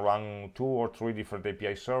 We can run 2 or 3 different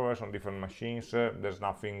API servers on different machines. There's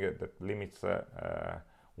nothing that limits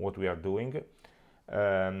what we are doing.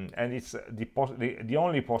 And it's the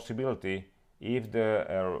only possibility if the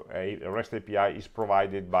REST API is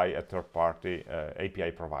provided by a third-party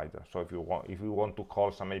API provider. So if we want to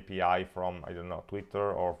call some API from, I don't know,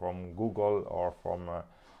 Twitter or from Google or from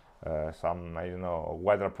some, I don't know,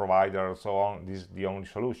 weather provider and so on, this is the only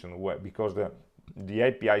solution, because the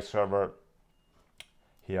API server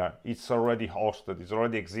here, it's already hosted, it's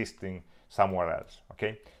already existing somewhere else.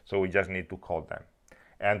 Okay, so we just need to call them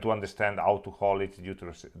and to understand how to call it due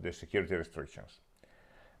to the security restrictions.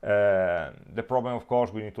 The problem, of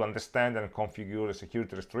course, we need to understand and configure the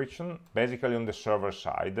security restriction basically on the server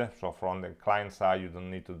side. So from the client side you don't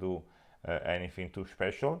need to do anything too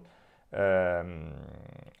special,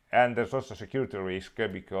 and there's also security risk,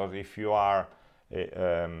 because if you are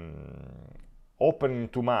opening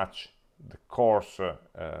too much the course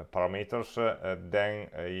parameters, then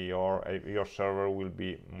your server will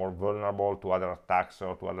be more vulnerable to other attacks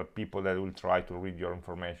or to other people that will try to read your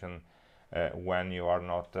information when you are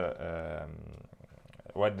not,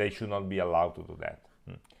 when they should not be allowed to do that.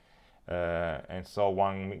 And so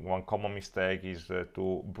one common mistake is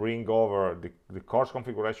to bring over the course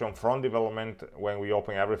configuration from development when we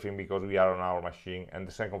open everything because we are on our machine, and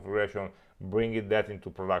the same configuration, bringing that into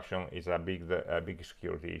production is a big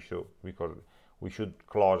security issue, because we should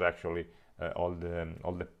close actually all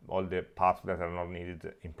the paths that are not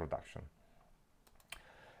needed in production.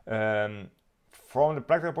 From the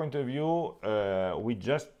practical point of view, we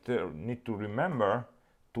just need to remember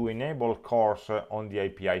to enable course on the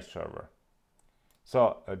API server.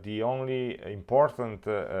 So the only important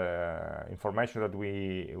information that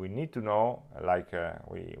we need to know, like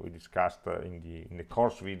we discussed in the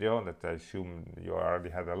course video that I assume you already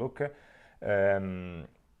had a look,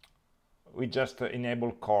 we just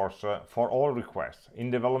enable course for all requests.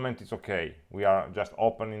 In development it's okay, we are just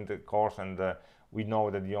opening the course, and we know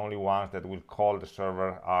that the only ones that will call the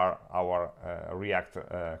server are our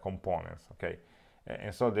React components. Okay,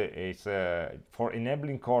 and so it's for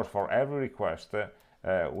enabling course for every request,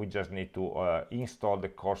 we just need to install the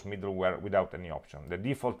course middleware without any option. The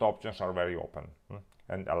default options are very open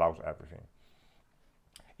and allows everything.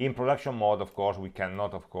 In production mode, of course, we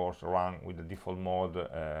cannot, of course, run with the default mode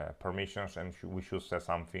permissions, and we should set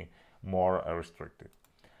something more restricted.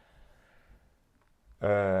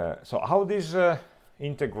 So how this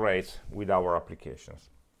integrates with our applications?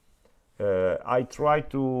 I try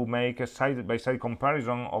to make a side-by-side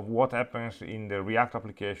comparison of what happens in the React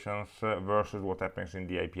applications versus what happens in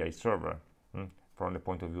the API server from the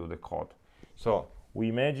point of view of the code. So we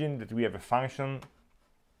imagine that we have a function,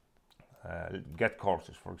 get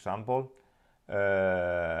courses, for example,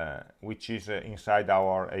 which is inside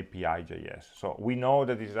our API.js. So we know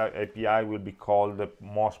that this API will be called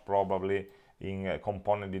most probably in a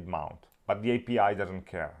component mount, but the API doesn't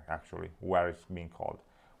care actually where it's being called.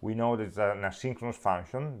 We know that it's an asynchronous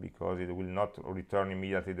function because it will not return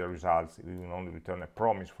immediately the results, it will only return a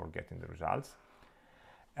promise for getting the results.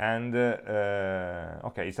 And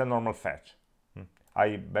okay, it's a normal fetch.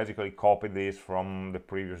 I basically copied this from the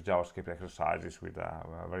previous JavaScript exercises with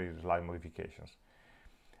very slight modifications.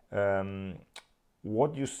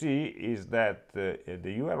 What you see is that the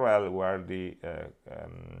URL where the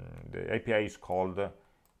API is called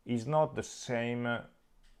is not the same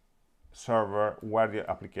server where the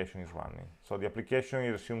application is running. So the application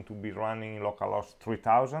is assumed to be running in localhost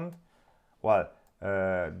 3000. Well,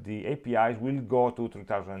 the APIs will go to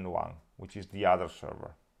 3001, which is the other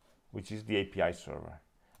server, which is the API server.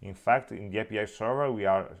 In fact, in the API server, we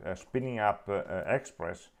are spinning up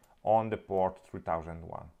Express on the port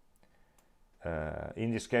 3001.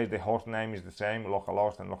 In this case, the host name is the same,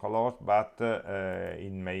 localhost and localhost, but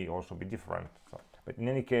it may also be different. So, but in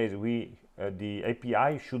any case, the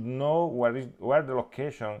API should know where the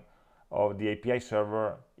location of the API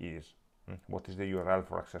server is. What is the URL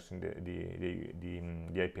for accessing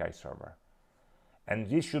the API server? And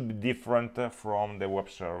this should be different from the web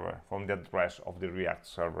server, from the address of the React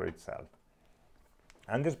server itself.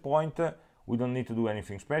 At this point, we don't need to do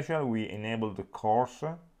anything special. We enable the course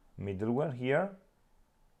middleware here,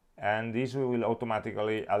 and this will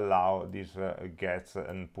automatically allow these gets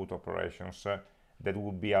and put operations that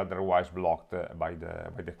would be otherwise blocked by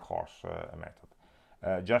the course method.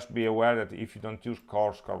 Just be aware that if you don't use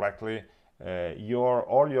course correctly,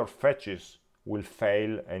 all your fetches will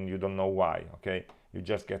fail and you don't know why. Okay, you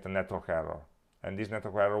just get a network error, and this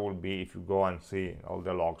network error will be, if you go and see all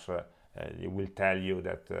the logs, it will tell you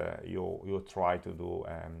that you try to do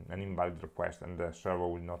an invalid request and the server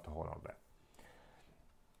will not honor that.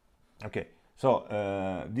 Okay, so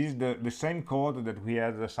this is the same code that we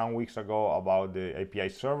had some weeks ago about the API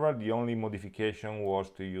server. The only modification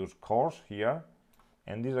was to use course here,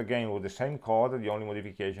 and this again was the same code. The only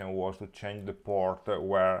modification was to change the port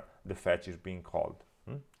where the fetch is being called.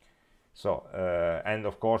 So and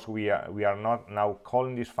of course we are not now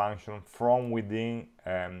calling this function from within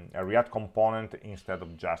a React component instead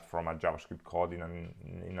of just from a JavaScript code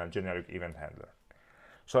in a generic event handler.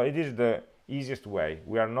 So it is the easiest way.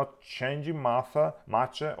 We are not changing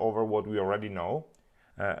much over what we already know.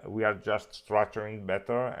 We are just structuring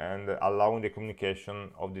better and allowing the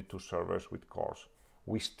communication of the two servers with course.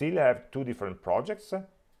 We still have two different projects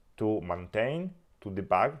to maintain, to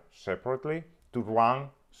debug separately, to run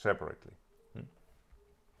separately,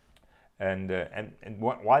 and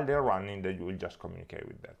while they're running, they will just communicate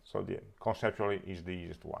with that. So conceptually is the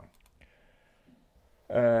easiest one.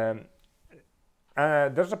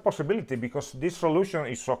 There's a possibility, because this solution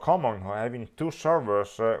is so common, having two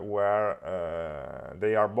servers where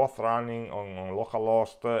they are both running on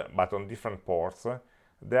localhost but on different ports,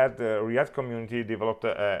 that the React community developed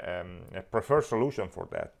a preferred solution for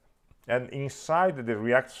that. And inside the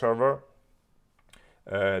React server,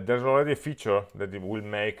 there's already a feature that it will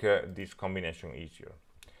make this combination easier.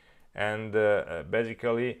 And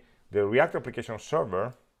basically, the React application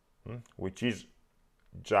server, which is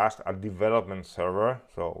just a development server,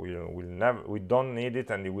 so we don't need it,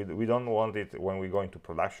 and we don't want it when we go into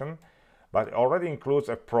production, but it already includes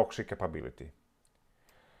a proxy capability.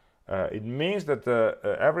 It means that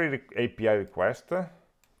every API request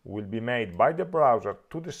will be made by the browser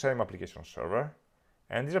to the same application server.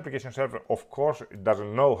 And this application server, of course, it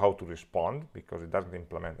doesn't know how to respond because it doesn't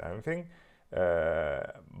implement anything,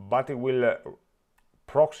 but it will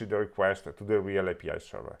proxy the request to the real API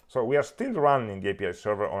server. So we are still running the API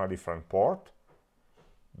server on a different port,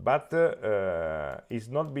 but it's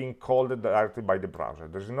not being called directly by the browser.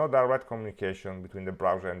 There is no direct communication between the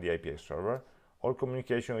browser and the API server. All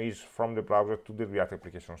communication is from the browser to the React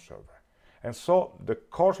application server. And so the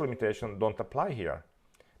course limitation don't apply here,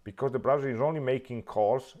 because the browser is only making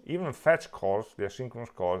calls, even fetch calls, the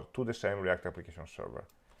asynchronous calls, to the same React application server.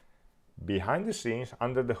 Behind the scenes,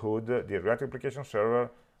 under the hood, the React application server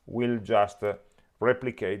will just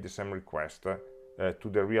replicate the same request to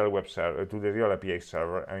the real web server, to the real API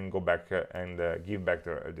server, and go back and give back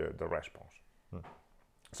the response.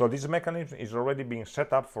 So this mechanism is already being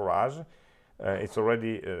set up for us. It's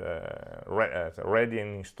already ready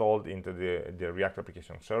and installed into the React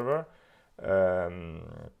application server.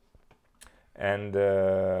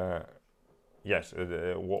 Yes,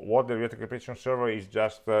 what the React application server is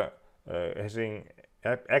just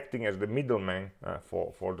acting as the middleman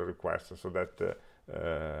for the request, so that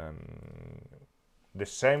the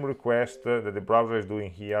same request that the browser is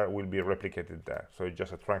doing here will be replicated there. So it's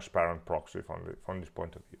just a transparent proxy from this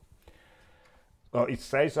point of view. It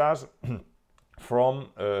saves us from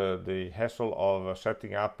the hassle of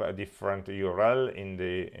setting up a different URL in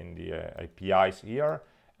the APIs here,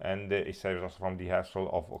 and it saves us from the hassle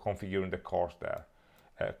of configuring the course there.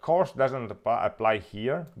 Course doesn't apply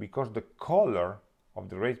here because the caller of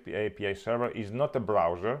the API server is not a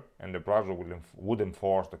browser, and the browser would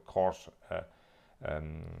enforce the course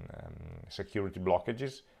security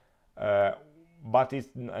blockages, but it's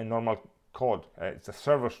a normal code. It's a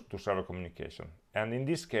server-to-server communication, and in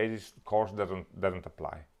this case, course doesn't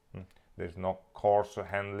apply. There's no course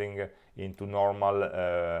handling into normal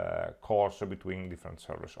calls between different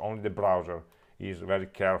servers. Only the browser is very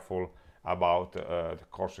careful about the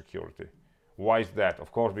course security. Why is that?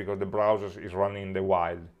 Of course, because the browser is running in the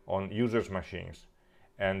wild on users' machines,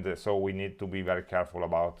 and so we need to be very careful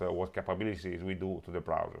about what capabilities we do to the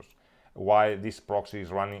browsers, while this proxy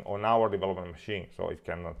is running on our development machine, so it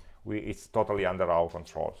cannot, it's totally under our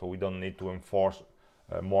control, so we don't need to enforce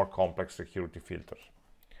more complex security filters.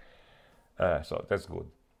 So that's good.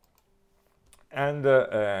 And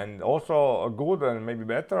also good, and maybe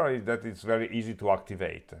better, is that it's very easy to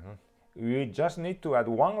activate. We just need to add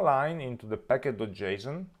one line into the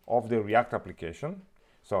package.json of the React application.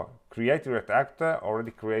 So create React app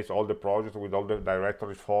already creates all the projects with all the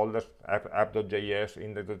directories, folders, app.js,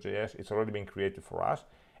 index.js. It's already been created for us.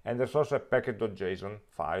 And there's also a package.json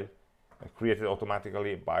file created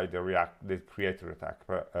automatically by the create React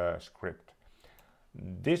app script.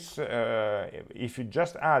 This, if you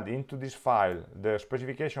just add into this file the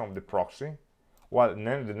specification of the proxy, well,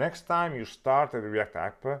 then the next time you start a React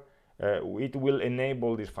app, it will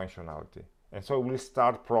enable this functionality, and so it will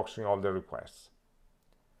start proxying all the requests.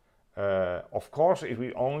 Of course, it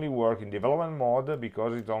will only work in development mode,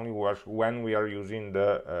 because it only works when we are using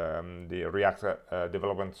the React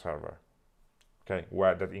development server, okay,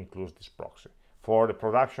 where that includes this proxy. For the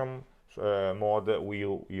production mode, we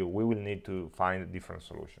will need to find different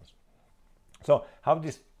solutions. So how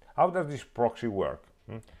does this proxy work?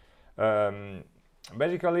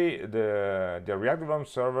 Basically, the React development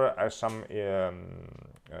server has some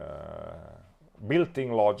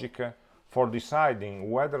built-in logic for deciding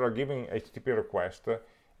whether a given HTTP request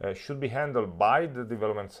should be handled by the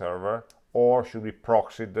development server or should be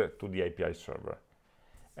proxied to the API server.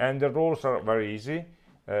 And the rules are very easy.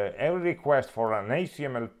 Every request for an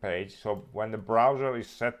HTML page, so when the browser is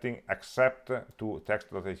setting accept to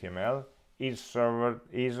text.html, is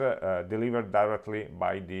delivered directly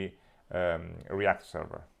by the React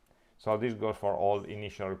server. So this goes for all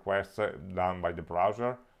initial requests done by the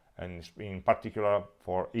browser, and in particular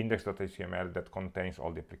for index.html that contains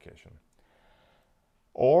all the application.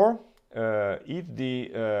 Or if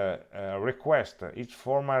the request is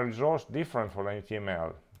from a resource different from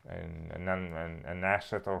HTML, an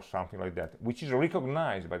asset or something like that, which is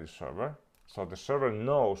recognized by the server, so the server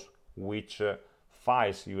knows which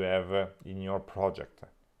files you have in your project,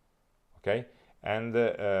 okay? And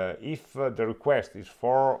if the request is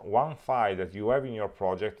for one file that you have in your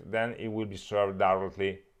project, then it will be served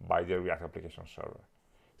directly by the React application server.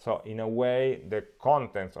 So in a way, the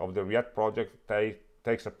contents of the React project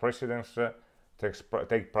takes a precedence,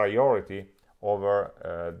 take priority over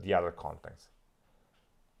the other contents.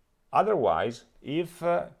 Otherwise, if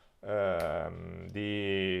the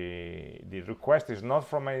request is not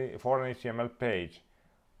for an HTML page,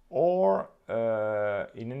 or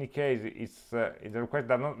in any case, the request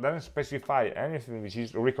doesn't specify anything which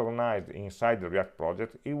is recognized inside the React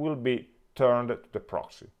project, it will be turned to the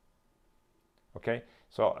proxy. Okay,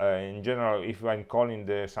 so in general, if I'm calling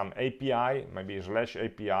some API, maybe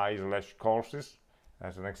 /API/courses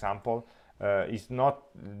as an example,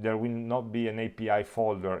 there will not be an API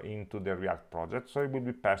folder into the React project, so it will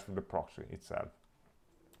be passed to the proxy itself.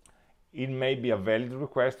 It may be a valid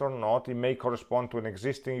request or not, it may correspond to an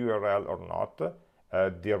existing URL or not.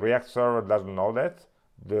 The React server doesn't know that,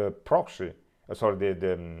 the proxy,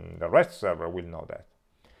 the REST server will know that.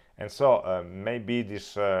 And so maybe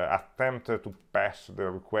this attempt to pass the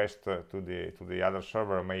request to the other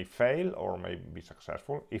server may fail or may be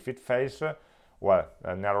successful. If it fails, well,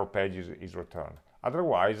 an error page is returned.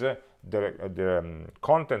 Otherwise, the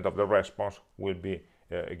content of the response will be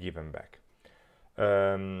given back.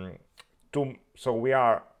 So we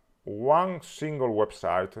are one single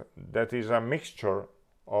website that is a mixture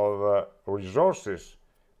of resources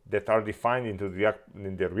that are defined in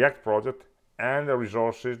the React project and the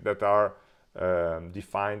resources that are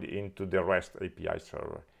defined into the REST API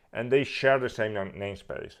server. And they share the same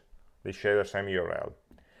namespace. They share the same URL.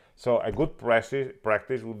 So a good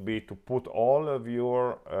practice would be to put all of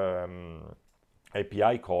your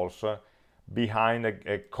API calls behind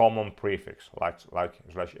a common prefix, like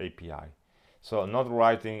 /API. So not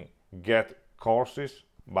writing get courses,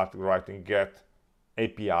 but writing get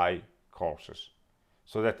API courses,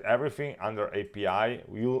 so that everything under API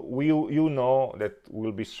you know that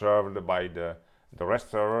will be served by the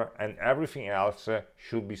REST server, and everything else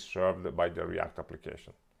should be served by the React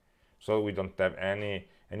application. So we don't have any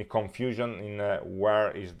confusion in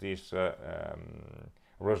where is this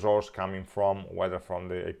resource coming from, whether from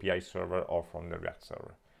the API server or from the React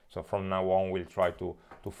server. So from now on, we'll try to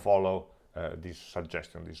follow this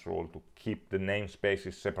suggestion, this rule, to keep the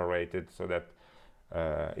namespaces separated, so that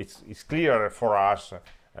it's clearer for us,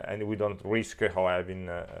 and we don't risk having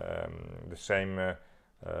the same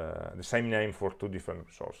name for two different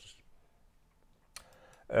resources.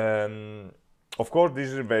 Of course, this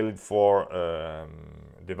is valid for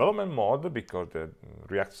development mode, because the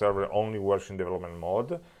React server only works in development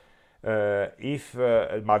mode. But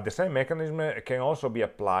the same mechanism can also be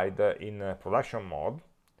applied in production mode,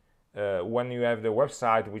 when you have the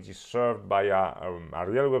website which is served by a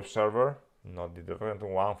real web server, not the different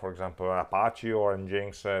one, for example Apache or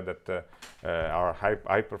Nginx, that are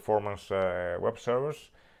high performance web servers,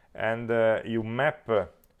 and you map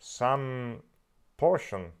some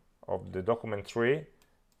portion of the document tree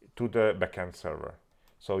to the backend server.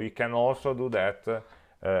 So you can also do that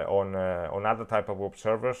on other type of web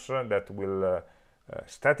servers that will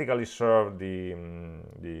statically serve the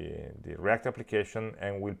React application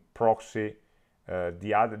and will proxy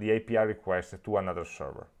the API request to another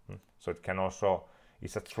server. So it can also,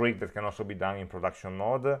 it's a trick that can also be done in production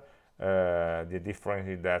mode. The difference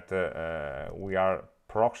is that we are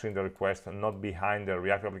proxying the request not behind the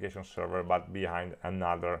React application server, but behind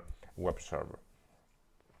another web server.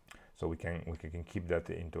 So we can keep that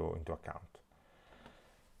into account.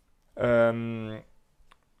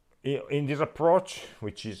 In this approach,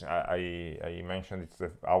 which is I mentioned, it's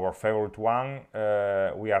our favorite one,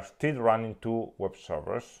 we are still running two web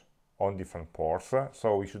servers on different ports,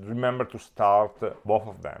 so we should remember to start both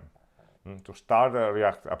of them, to start a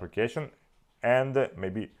React application, and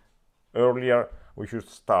maybe earlier we should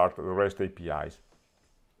start the REST APIs.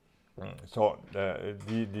 So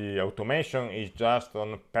the automation is just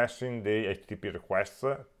on passing the HTTP requests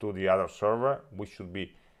to the other server, which should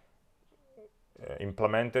be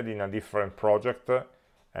implemented in a different project,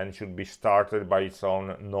 and should be started by its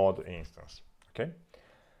own node instance. Okay.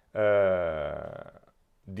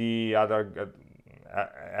 The other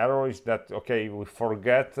error is that, okay, we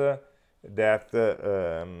forget that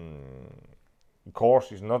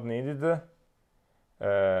course is not needed,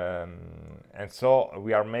 and so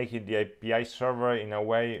we are making the API server in a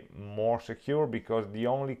way more secure, because the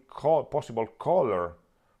only possible caller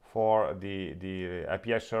for the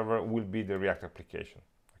API server will be the React application.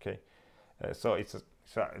 Okay, so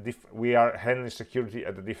we are handling security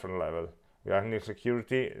at a different level. We are handling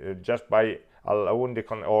security just by allowing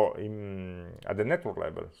at the network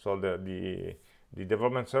level. So the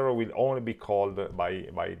development server will only be called by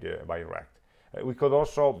React. We could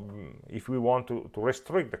also, if we want to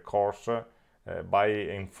restrict the course by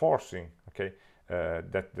enforcing, okay,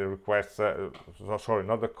 that the requests, sorry,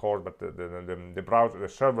 not the course, but the browser, the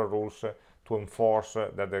server rules to enforce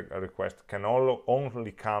that the request can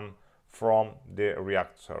only come from the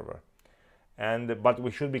React server. But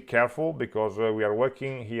we should be careful, because we are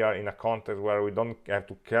working here in a context where we don't have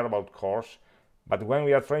to care about course. But when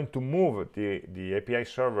we are trying to move the API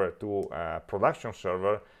server to a production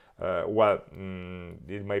server,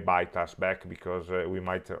 it may bite us back, because we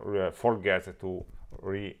might forget to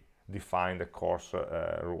redefine the course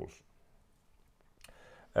rules.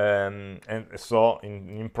 And so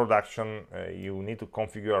in production, you need to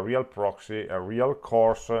configure a real proxy, a real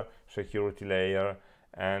course security layer,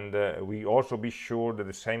 and we also be sure that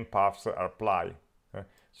the same paths are applied.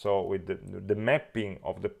 So with the mapping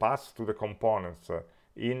of the paths to the components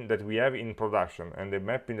that we have in production, and the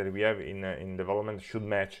mapping that we have in development should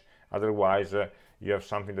match. Otherwise, you have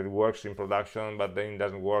something that works in production, but then it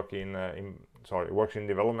doesn't work works in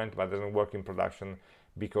development, but doesn't work in production,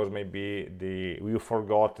 because maybe we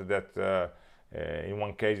forgot that in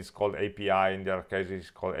one case it's called API, in the other case it's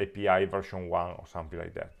called API version 1 or something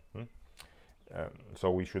like that.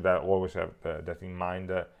 So we should always have that in mind,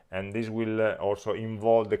 and this will also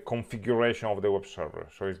involve the configuration of the web server.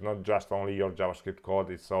 So it's not just only your JavaScript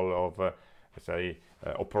code, it's all of let's say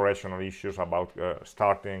operational issues about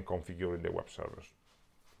starting and configuring the web servers.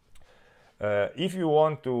 If you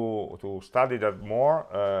want to study that more,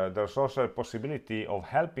 there's also a possibility of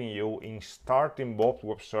helping you in starting both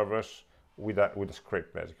web servers with a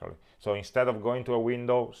script, basically. So instead of going to a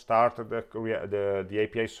window, start the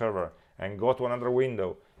API server, and go to another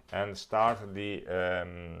window and start the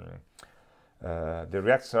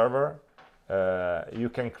React server, you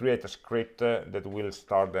can create a script that will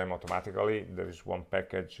start them automatically. There is one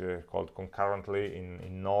package called concurrently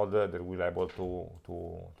in Node that will able to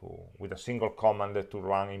with a single command to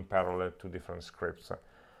run in parallel to different scripts.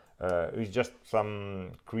 It's just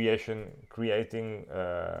some creating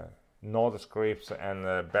Node scripts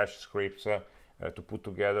and bash scripts to put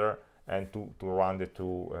together and to run the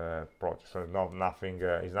two projects. So nothing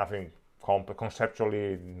is nothing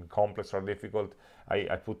conceptually complex or difficult.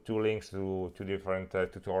 I put two links to two different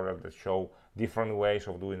tutorials that show different ways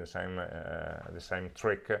of doing the same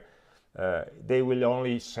trick. They will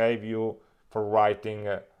only save you for writing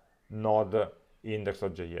node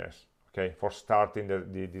index.js. Okay, for starting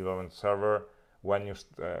the development server, when you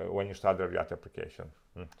start the React application.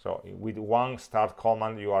 So with one start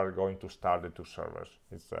command, you are going to start the two servers.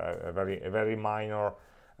 It's a very minor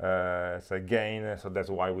it's a gain, so that's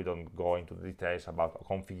why we don't go into the details about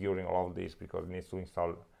configuring all of this, because it needs to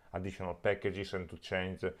install additional packages and to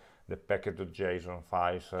change the package.json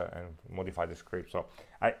files and modify the script. So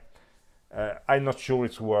I'm not sure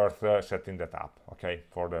it's worth setting that up, okay,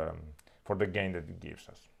 for the gain that it gives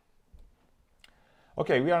us.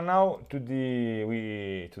 Okay, we are now to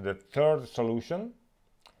the third solution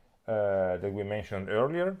that we mentioned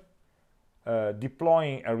earlier,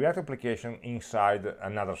 deploying a React application inside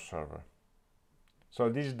another server. So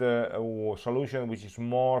this is the solution which is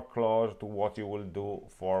more close to what you will do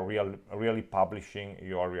for really publishing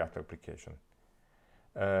your React application.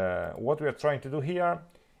 What we are trying to do here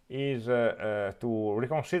is to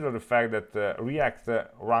reconsider the fact that React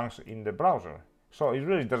runs in the browser. So it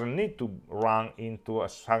really doesn't need to run into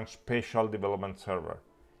some special development server.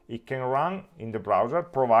 It can run in the browser,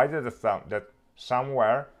 provided that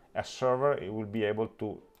somewhere a server will be able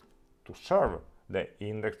to serve the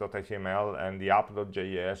index.html and the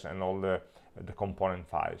app.js and all the component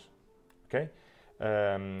files. Okay,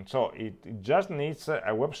 so it just needs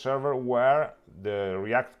a web server where the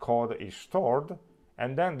React code is stored,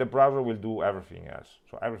 and then the browser will do everything else.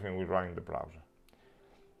 So everything will run in the browser.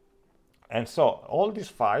 And so all these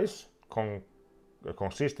files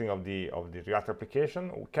consisting of the React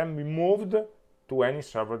application can be moved to any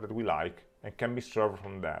server that we like and can be served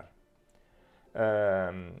from there.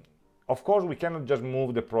 Of course, we cannot just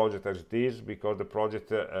move the project as it is, because the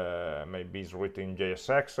project maybe is written in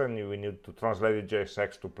JSX, and we need to translate the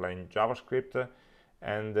JSX to plain JavaScript,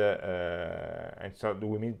 and so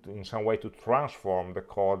we need in some way to transform the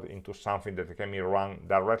code into something that can be run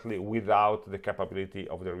directly without the capability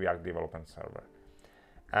of the React development server.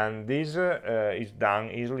 And this is done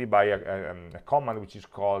easily by a command which is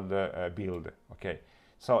called build. Okay,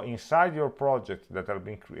 so inside your project that has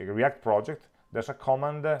been React project, there's a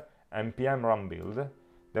command npm run build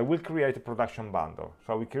that will create a production bundle.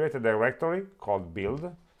 So we create a directory called build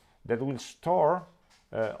that will store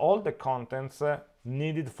all the contents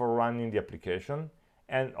needed for running the application,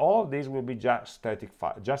 and all of these will be just static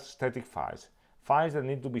files that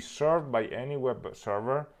need to be served by any web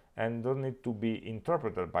server and don't need to be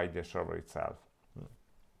interpreted by the server itself.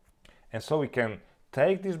 And so we can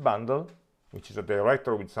take this bundle, which is a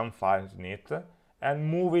directory with some files in it, and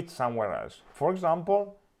move it somewhere else. For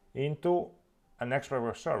example, into an extra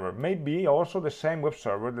web server, maybe also the same web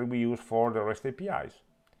server that we use for the REST APIs.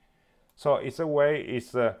 So it's a way,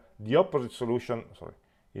 it's the opposite solution. Sorry,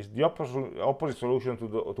 it's the opposite solution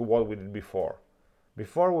to what we did before.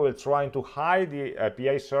 Before we were trying to hide the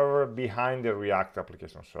API server behind the React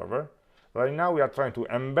application server. Right now we are trying to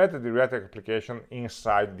embed the React application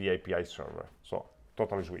inside the API server. So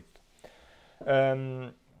totally sweet.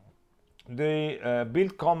 The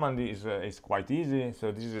build command is quite easy.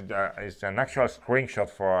 So this is an actual screenshot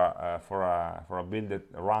for a build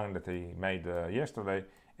run that I made yesterday.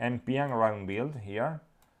 npm run build here.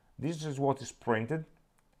 This is what is printed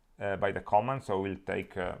by the command, so it will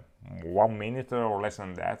take 1 minute or less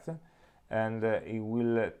than that, and it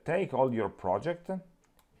will take all your project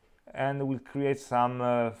and will create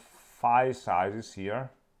some file sizes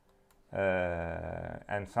here,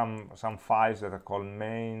 and some files that are called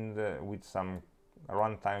main with some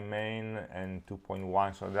runtime main and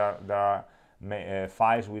 2.1. So there are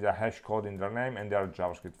files with a hash code in their name, and there are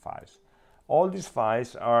JavaScript files. All these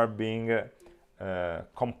files are being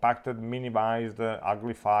compacted, minimized,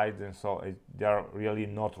 uglified, and so they are really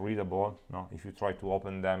not readable. No, if you try to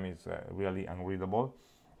open them, it's really unreadable.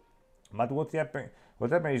 But what happens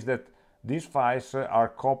is that these files are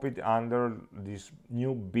copied under this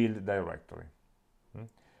new build directory.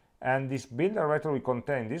 And this build directory will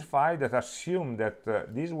contain this file that assume that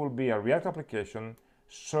this will be a React application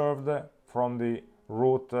served from the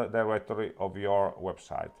root directory of your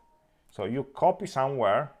website. So you copy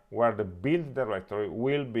somewhere where the build directory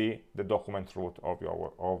will be the document root of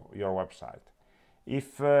your website.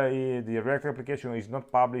 If the React application is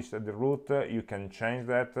not published at the root, you can change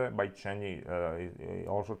that by changing. It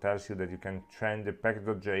also tells you that you can change the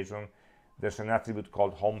package.json. There's an attribute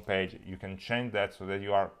called homepage. You can change that so that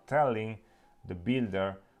you are telling the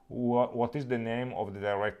builder what is the name of the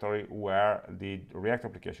directory where the React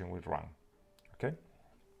application will run. Okay.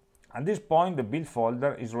 At this point, the build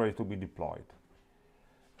folder is ready to be deployed.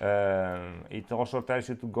 It also tells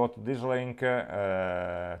you to go to this link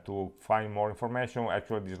to find more information.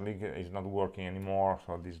 Actually, this link is not working anymore,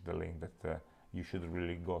 so this is the link that you should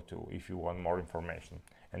really go to if you want more information.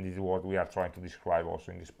 And this is what we are trying to describe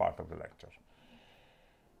also in this part of the lecture.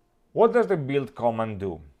 What does the build command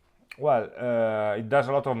do? Well, it does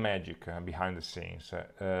a lot of magic behind the scenes.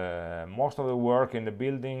 Most of the work in the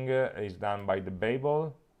building is done by the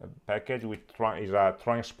Babel package, which is a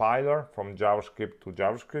transpiler from JavaScript to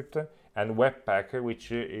JavaScript, and Webpack,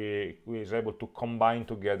 which is able to combine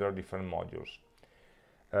together different modules.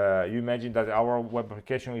 You imagine that our web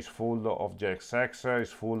application is full of JXX, is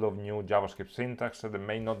full of new JavaScript syntax that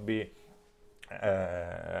may not be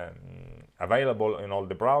available in all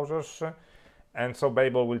the browsers, and so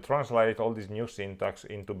Babel will translate all this new syntax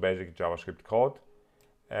into basic JavaScript code,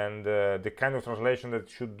 and the kind of translation that it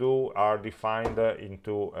should do are defined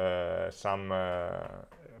into some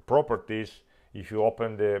properties. If you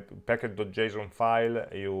open the package.json file,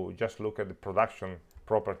 you just look at the production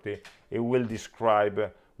property, it will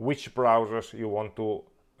describe which browsers you want to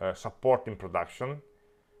support in production,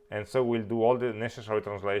 and so we'll do all the necessary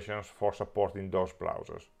translations for supporting those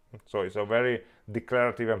browsers. So it's a very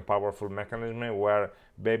declarative and powerful mechanism where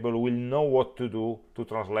Babel will know what to do to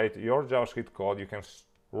translate your JavaScript code. You can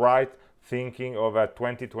write thinking of a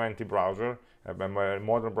 2020 browser, a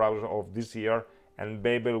modern browser of this year, and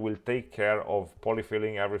Babel will take care of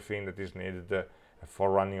polyfilling everything that is needed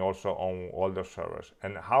for running also on older servers.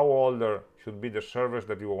 And how older should be the servers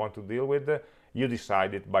that you want to deal with, you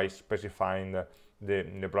decide it by specifying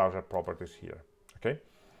the browser properties here. Okay,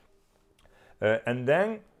 and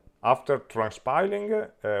then after transpiling,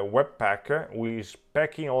 Webpack is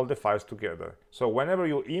packing all the files together. So whenever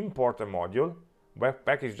you import a module,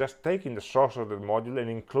 Webpack is just taking the source of the module and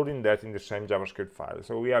including that in the same JavaScript file.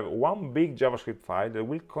 So we have one big JavaScript file that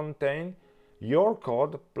will contain your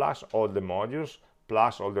code plus all the modules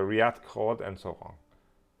plus all the React code and so on.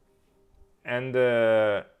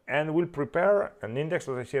 And we'll prepare an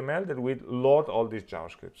index.html that will load all this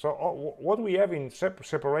JavaScript. So what we have in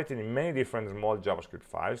separated in many different small JavaScript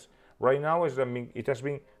files right now is that it has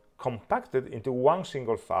been compacted into one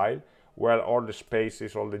single file where all the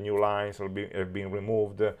spaces, all the new lines have been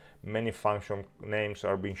removed, many function names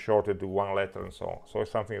are being shorted to one letter and so on. So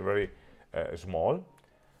it's something very small.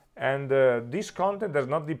 And this content does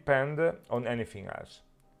not depend on anything else.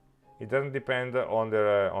 It doesn't depend on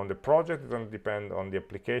the project, it doesn't depend on the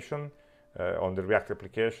application, on the React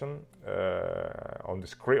application, on the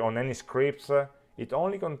script, on any scripts. It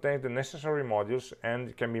only contains the necessary modules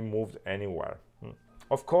and can be moved anywhere.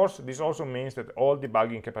 Of course, this also means that all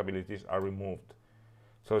debugging capabilities are removed.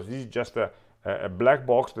 So this is just a black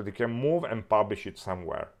box that you can move and publish it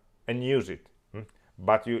somewhere and use it.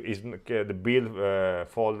 But the build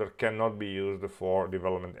folder cannot be used for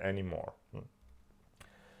development anymore.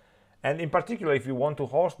 And in particular, if you want to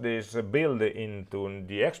host this build into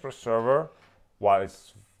the Express server, well,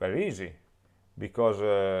 it's very easy, because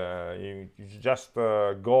you just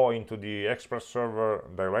go into the Express server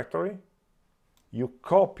directory, you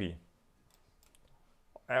copy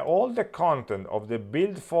all the content of the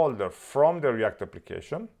build folder from the React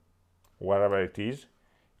application, wherever it is,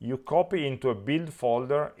 you copy into a build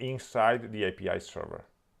folder inside the API server.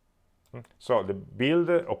 So the build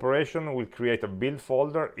operation will create a build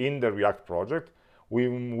folder in the React project. We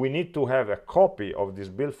need to have a copy of this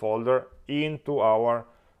build folder into our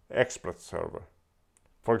Express server.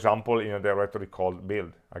 For example, in a directory called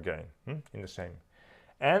build, again, in the same.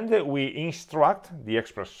 And we instruct the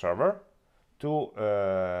Express server to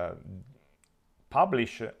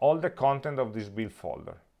publish all the content of this build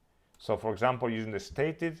folder. So for example, using the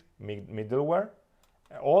stated middleware,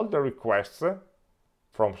 all the requests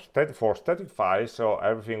for static files, so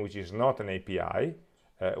everything which is not an API,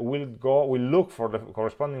 will look for the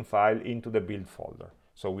corresponding file into the build folder.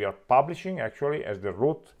 So we are publishing actually as the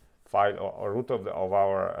root file or root of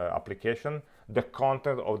our application the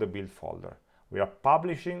content of the build folder. We are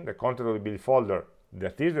publishing the content of the build folder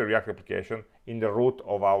that is the React application in the root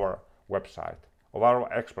of our website, of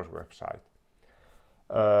our Express website.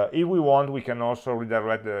 If we want, we can also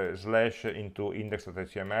redirect the slash into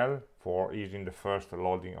index.html for using the first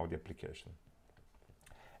loading of the application.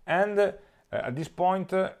 And at this point,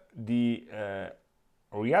 the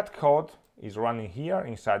React code is running here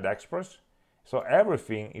inside Express. So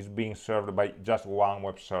everything is being served by just one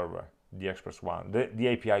web server, the Express one, the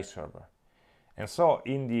API server. And so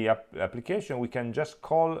in the application, we can just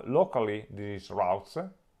call locally these routes.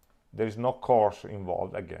 There is no course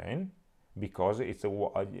involved again, because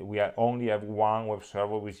we only have one web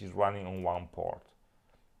server which is running on one port.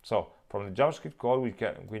 So from the JavaScript code, we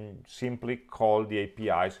can simply call the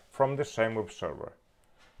APIs from the same web server.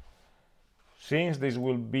 Since this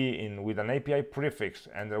will be with an API prefix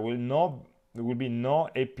and there will be no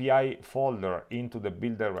API folder into the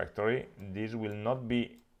build directory, this will not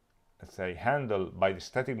be let's say, handled by the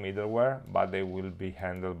static middleware, but they will be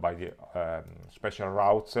handled by the special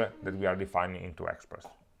routes that we are defining into Express.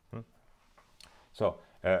 So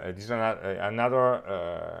this is another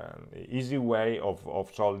easy way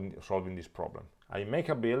of solving this problem. I make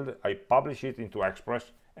a build, I publish it into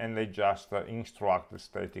Express, and I just instruct the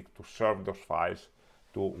static to serve those files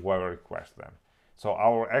to whoever requests them. So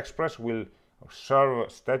our Express will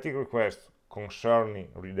serve static requests concerning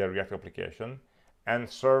the React application, and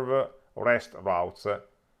serve REST routes,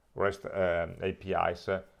 REST APIs,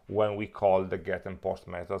 when we call the get and post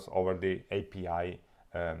methods over the API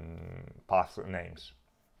path names.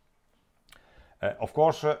 Of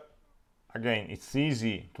course, again, it's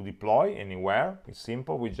easy to deploy anywhere. It's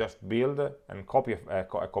simple. We just build and copy a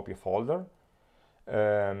copy folder.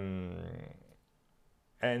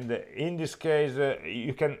 And in this case,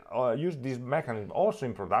 you can use this mechanism also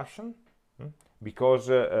in production, because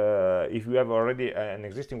if you have already an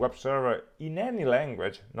existing web server in any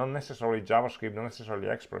language, not necessarily JavaScript, not necessarily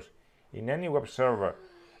Express, in any web server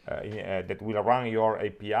that will run your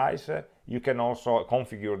APIs, you can also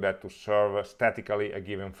configure that to serve statically a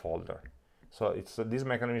given folder. So this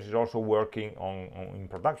mechanism is also working in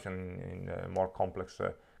production in more complex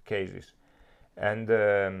cases. And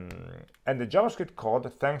the JavaScript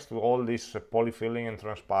code, thanks to all this polyfilling and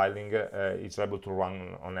transpiling, is able to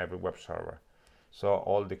run on every web server. So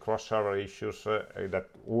all the cross-server issues that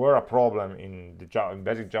were a problem in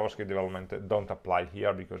basic JavaScript development don't apply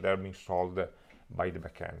here, because they're being solved by the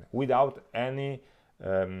backend without any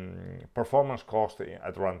performance cost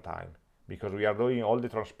at runtime, because we are doing all the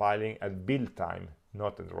transpiling at build time,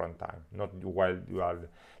 not at runtime, not while you are.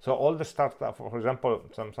 So all the startup, for example,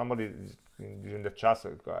 somebody in the chat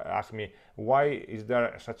asked me, why is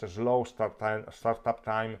there such a slow startup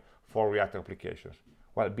time for React applications?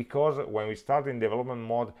 Well, because when we start in development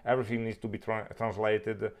mode, everything needs to be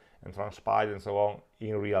translated and transpiled and so on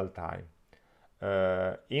in real time.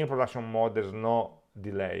 In production mode, there's no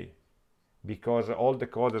delay, because all the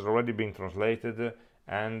code has already been translated,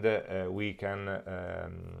 and we can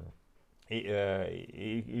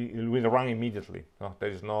it will run immediately. No? There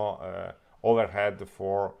is no overhead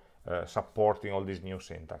for supporting all this new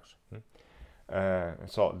syntax.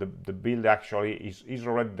 So the build actually is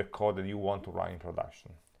already the code that you want to run in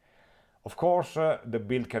production. Of course, the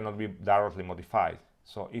build cannot be directly modified.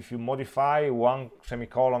 So if you modify one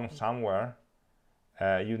semicolon somewhere,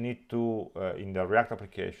 you need to, in the React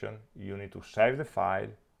application, you need to save the file,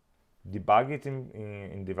 debug it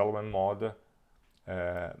in development mode,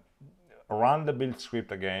 run the build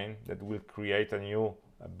script again that will create a new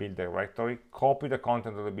build directory, copy the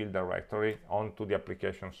content of the build directory onto the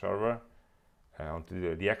application server,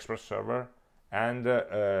 onto the Express server, and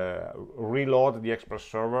reload the Express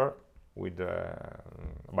server with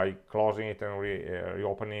by closing it and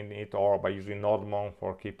reopening it, or by using nodemon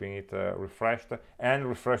for keeping it refreshed, and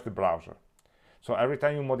refresh the browser. So every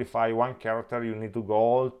time you modify one character, you need to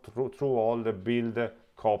go through all the build,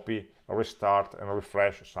 copy, restart, and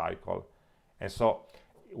refresh cycle. And so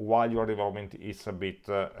while your development is a bit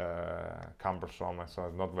cumbersome, and so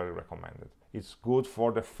it's not very recommended. It's good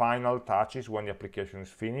for the final touches when the application is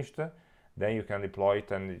finished. Then you can deploy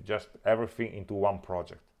it and just everything into one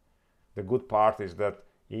project. The good part is that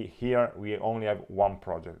here we only have one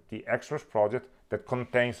project, the Express project, that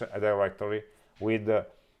contains a directory with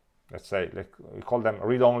let's say, like, we call them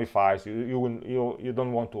read-only files. You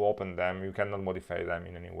don't want to open them, you cannot modify them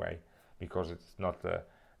in any way, because it's not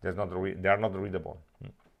they are not readable.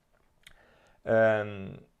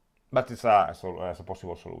 But it's a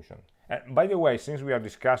possible solution. By the way, since we are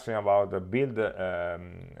discussing about the build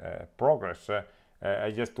progress,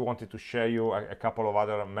 I just wanted to share you a couple of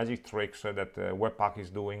other magic tricks that Webpack is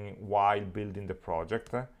doing while building the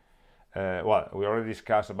project. Well, we already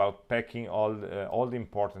discussed about packing all the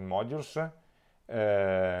important modules,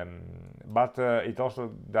 but it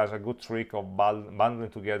also does a good trick of bundling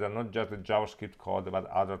together not just the JavaScript code, but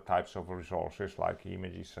other types of resources like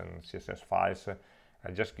images and CSS files.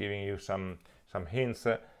 I'm just giving you some hints.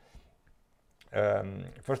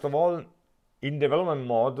 First of all, in development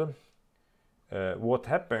mode, what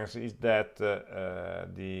happens is that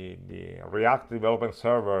the React development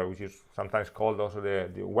server, which is sometimes called also the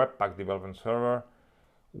Webpack development server,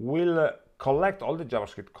 will collect all the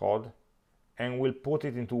JavaScript code and will put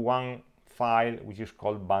it into one file which is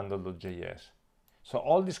called bundle.js. So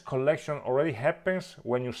all this collection already happens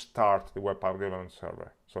when you start the Webpack development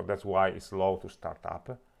server. So that's why it's slow to start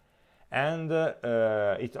up. And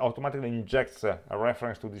it automatically injects a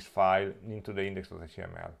reference to this file into the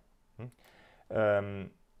index.html.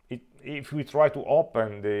 if we try to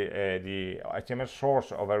open the HTML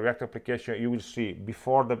source of a React application, you will see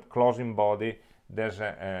before the closing body there's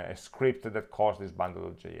a script that calls this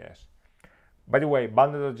bundle.js. By the way,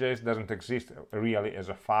 bundle.js doesn't exist really as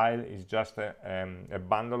a file. It's just a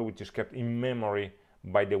bundle which is kept in memory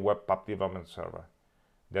by the Webpack development server.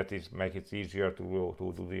 That is make it easier to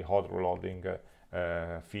do the hot reloading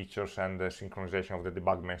features and the synchronization of the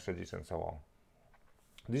debug messages and so on.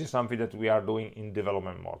 This is something that we are doing in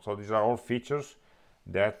development mode. So these are all features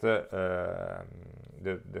that the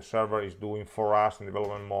server is doing for us in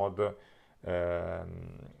development mode.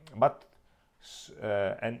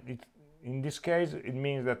 In this case, it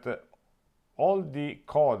means that all the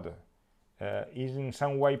code is in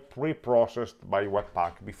some way pre-processed by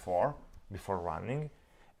Webpack before running,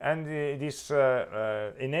 and this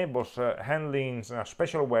enables handling in a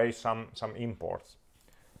special way some imports.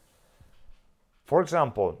 For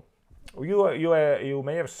example, you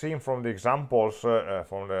may have seen from the examples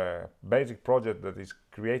from the basic project that is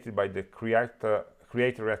created by the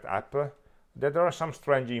Create React app that there are some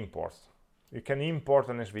strange imports. You can import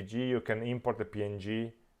an SVG, you can import a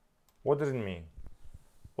PNG. What does it mean?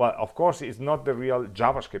 Well, of course, it's not the real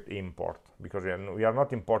JavaScript import, because we are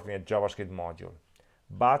not importing a JavaScript module.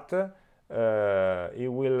 But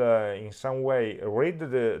it will, in some way, read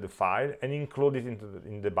the file and include it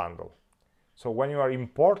in the bundle. So when you are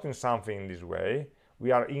importing something in this way,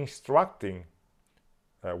 we are instructing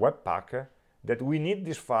Webpack that we need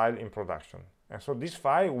this file in production. And so this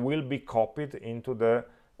file will be copied into the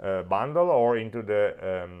bundle or into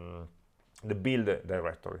the build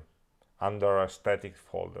directory under a static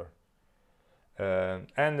folder.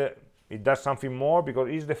 And it does something more, because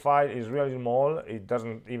if the file is really small, it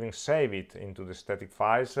doesn't even save it into the static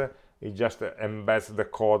files. It just embeds the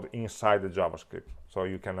code inside the JavaScript. So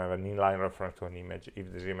you can have an inline reference to an image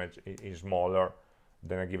if this image is smaller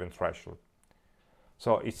than a given threshold.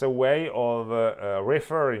 So it's a way of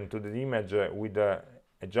referring to the image with a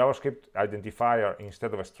JavaScript identifier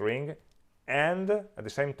instead of a string, and at the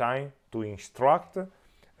same time to instruct a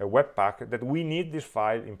Webpack that we need this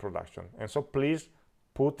file in production, and so please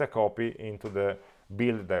put a copy into the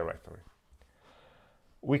build directory.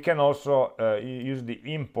 We can also use the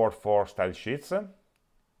import for style sheets,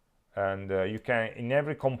 and you can, in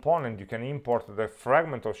every component, you can import the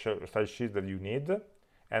fragment of style sheet that you need,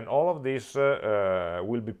 and all of this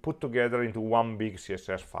will be put together into one big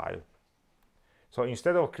CSS file. So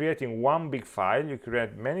instead of creating one big file, you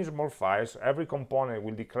create many small files. Every component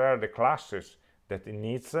will declare the classes that it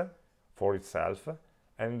needs for itself,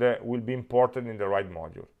 and will be imported in the right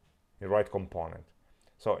module, the right component.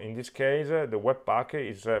 So in this case, the Webpack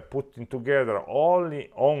is putting together only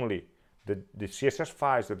the CSS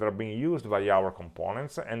files that are being used by our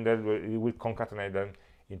components, and then it will concatenate them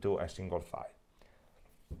into a single file.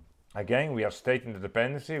 Again, we are stating the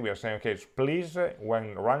dependency. We are saying, okay, please,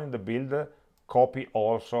 when running the build, copy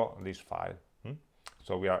also this file.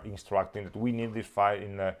 So we are instructing that we need this file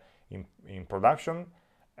in production,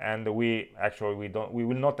 and we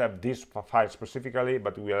will not have this file specifically,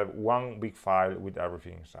 but we have one big file with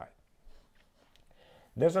everything inside.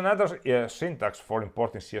 There's another syntax for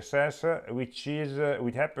importing CSS, which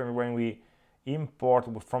happens when we import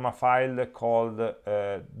from a file called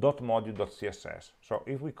 .module.css. So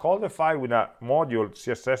if we call the file with a module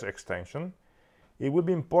CSS extension, it will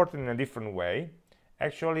be imported in a different way.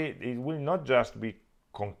 Actually, it will not just be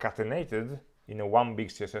concatenated in a one big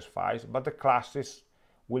CSS file, but the classes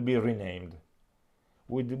will be renamed.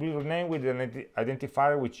 Will be renamed with an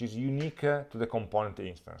identifier which is unique to the component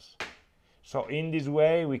instance. So in this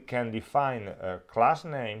way, we can define class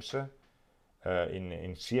names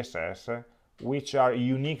in CSS which are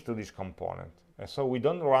unique to this component. And so we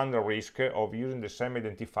don't run the risk of using the same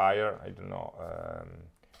identifier, I don't know,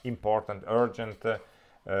 important, urgent,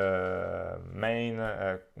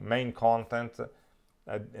 main content,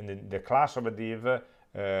 and the class of a div.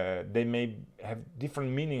 They may have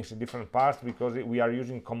different meanings in different parts because we are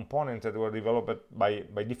using components that were developed by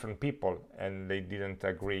different people, and they didn't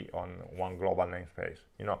agree on one global namespace.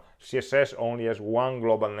 You know, CSS only has one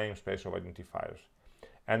global namespace of identifiers,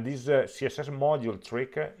 and this CSS module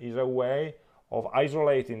trick is a way of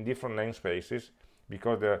isolating different namespaces,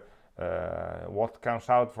 because what comes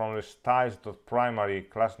out from the styles.primary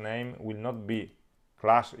class name will not be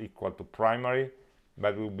class equal to primary,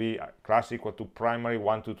 but will be class equal to primary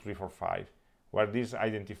 1, 2, 3, 4, 5, where these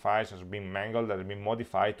identifiers has been mangled, has been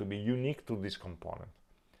modified to be unique to this component.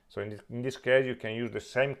 So in this case, you can use the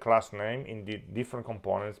same class name in the different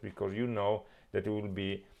components, because you know that it will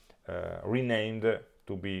be renamed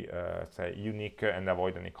to be, say, unique and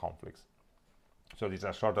avoid any conflicts. So these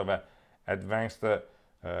are sort of advanced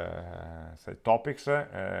say topics.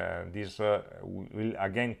 This will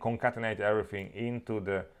again concatenate everything into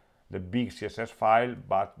the big CSS file,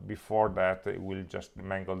 but before that it will just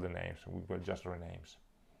mangle the names. We will just renames.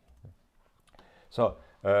 So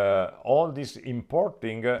all this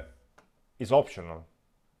importing is optional.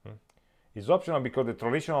 It's optional because the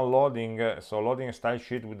traditional loading, so loading a style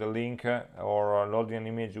sheet with a link or loading an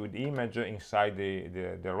image with image inside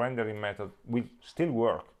the rendering method will still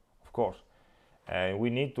work, of course. We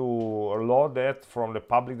need to load that from the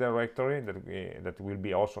public directory that will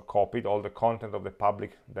be also copied. All the content of the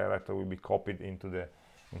public directory will be copied into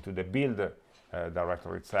the build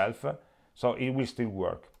directory itself, so it will still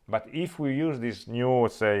work. But if we use this new,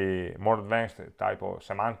 say, more advanced type of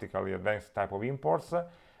semantically advanced type of imports,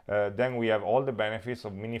 then we have all the benefits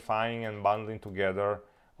of minifying and bundling together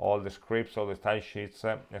all the scripts, all the style sheets,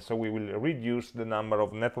 and so we will reduce the number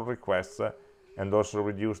of network requests and also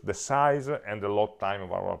reduce the size and the load time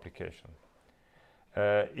of our application.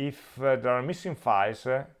 If there are missing files,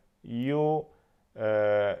 you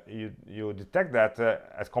detect that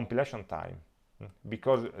at compilation time,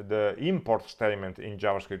 because the import statement in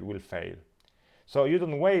JavaScript will fail. So you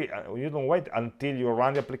don't wait until you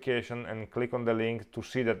run the application and click on the link to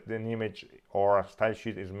see that an image or a style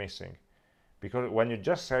sheet is missing, because when you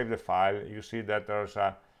just save the file, you see that there's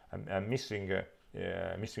a missing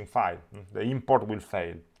file. The import will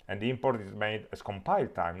fail, and the import is made as compile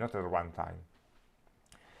time, not at runtime.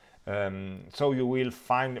 So you will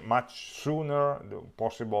find much sooner the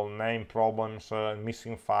possible name problems,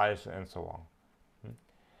 missing files, and so on.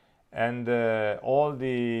 And all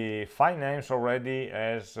the file names already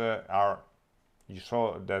are, you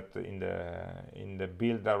saw that in the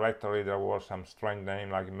build directory there was some strange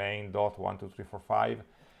name like main.12345.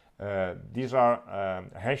 These are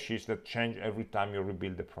hashes that change every time you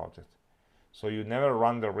rebuild the project, so you never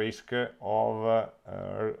run the risk of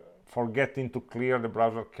forgetting to clear the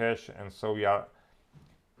browser cache, and so we are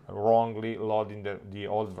wrongly loading the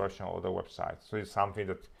old version of the website. So it's something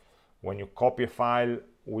that when you copy a file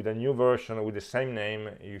with a new version with the same name,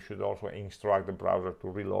 you should also instruct the browser to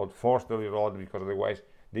reload, force the reload, because otherwise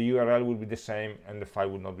the URL will be the same and the file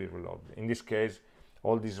will not be reloaded. In this case,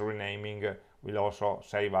 all this renaming will also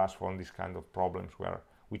save us from this kind of problems where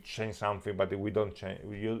we change something but we don't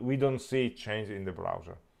see it change in the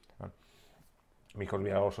browser, because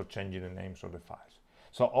we are also changing the names of the files.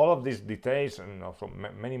 So all of these details and also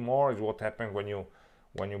many more is what happens when you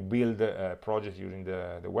build a project using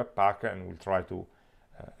the Webpack, and we'll try to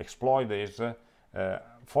exploit this.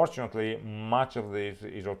 Fortunately, much of this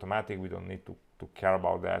is automatic. We don't need to care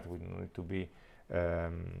about that. We don't need to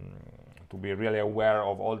be really aware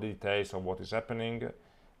of all the details of what is happening.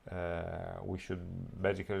 We should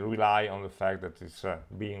basically rely on the fact that it's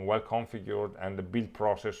being well configured, and the build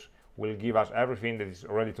process will give us everything that is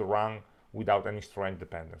ready to run without any strange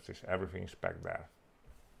dependencies. Everything is packed there.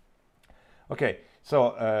 Okay,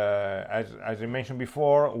 so as I mentioned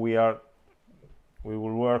before, we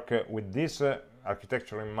will work with this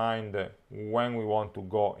architecture in mind when we want to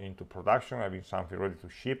go into production, having something ready to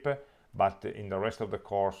ship. But in the rest of the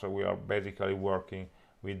course, we are basically working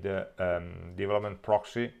with the development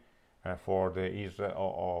proxy for the ease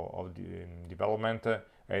of the development,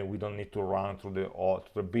 and we don't need to run through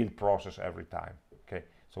the build process every time. Okay,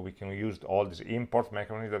 so we can use all these import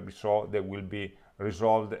mechanisms that we saw. They will be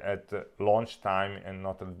resolved at launch time and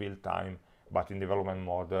not at build time, but in development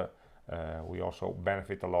mode we also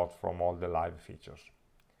benefit a lot from all the live features.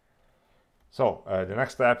 So the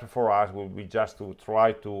next step for us will be just to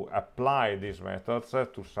try to apply these methods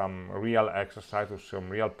to some real exercise, to some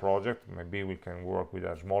real project. Maybe we can work with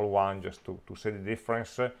a small one just to see the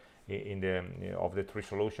difference of the three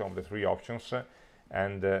solutions, of the three options,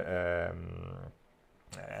 and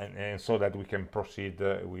so that we can proceed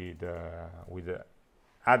with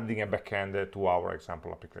adding a backend to our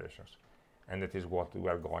example applications. And that is what we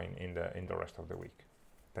are going in the rest of the week.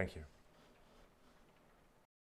 Thank you.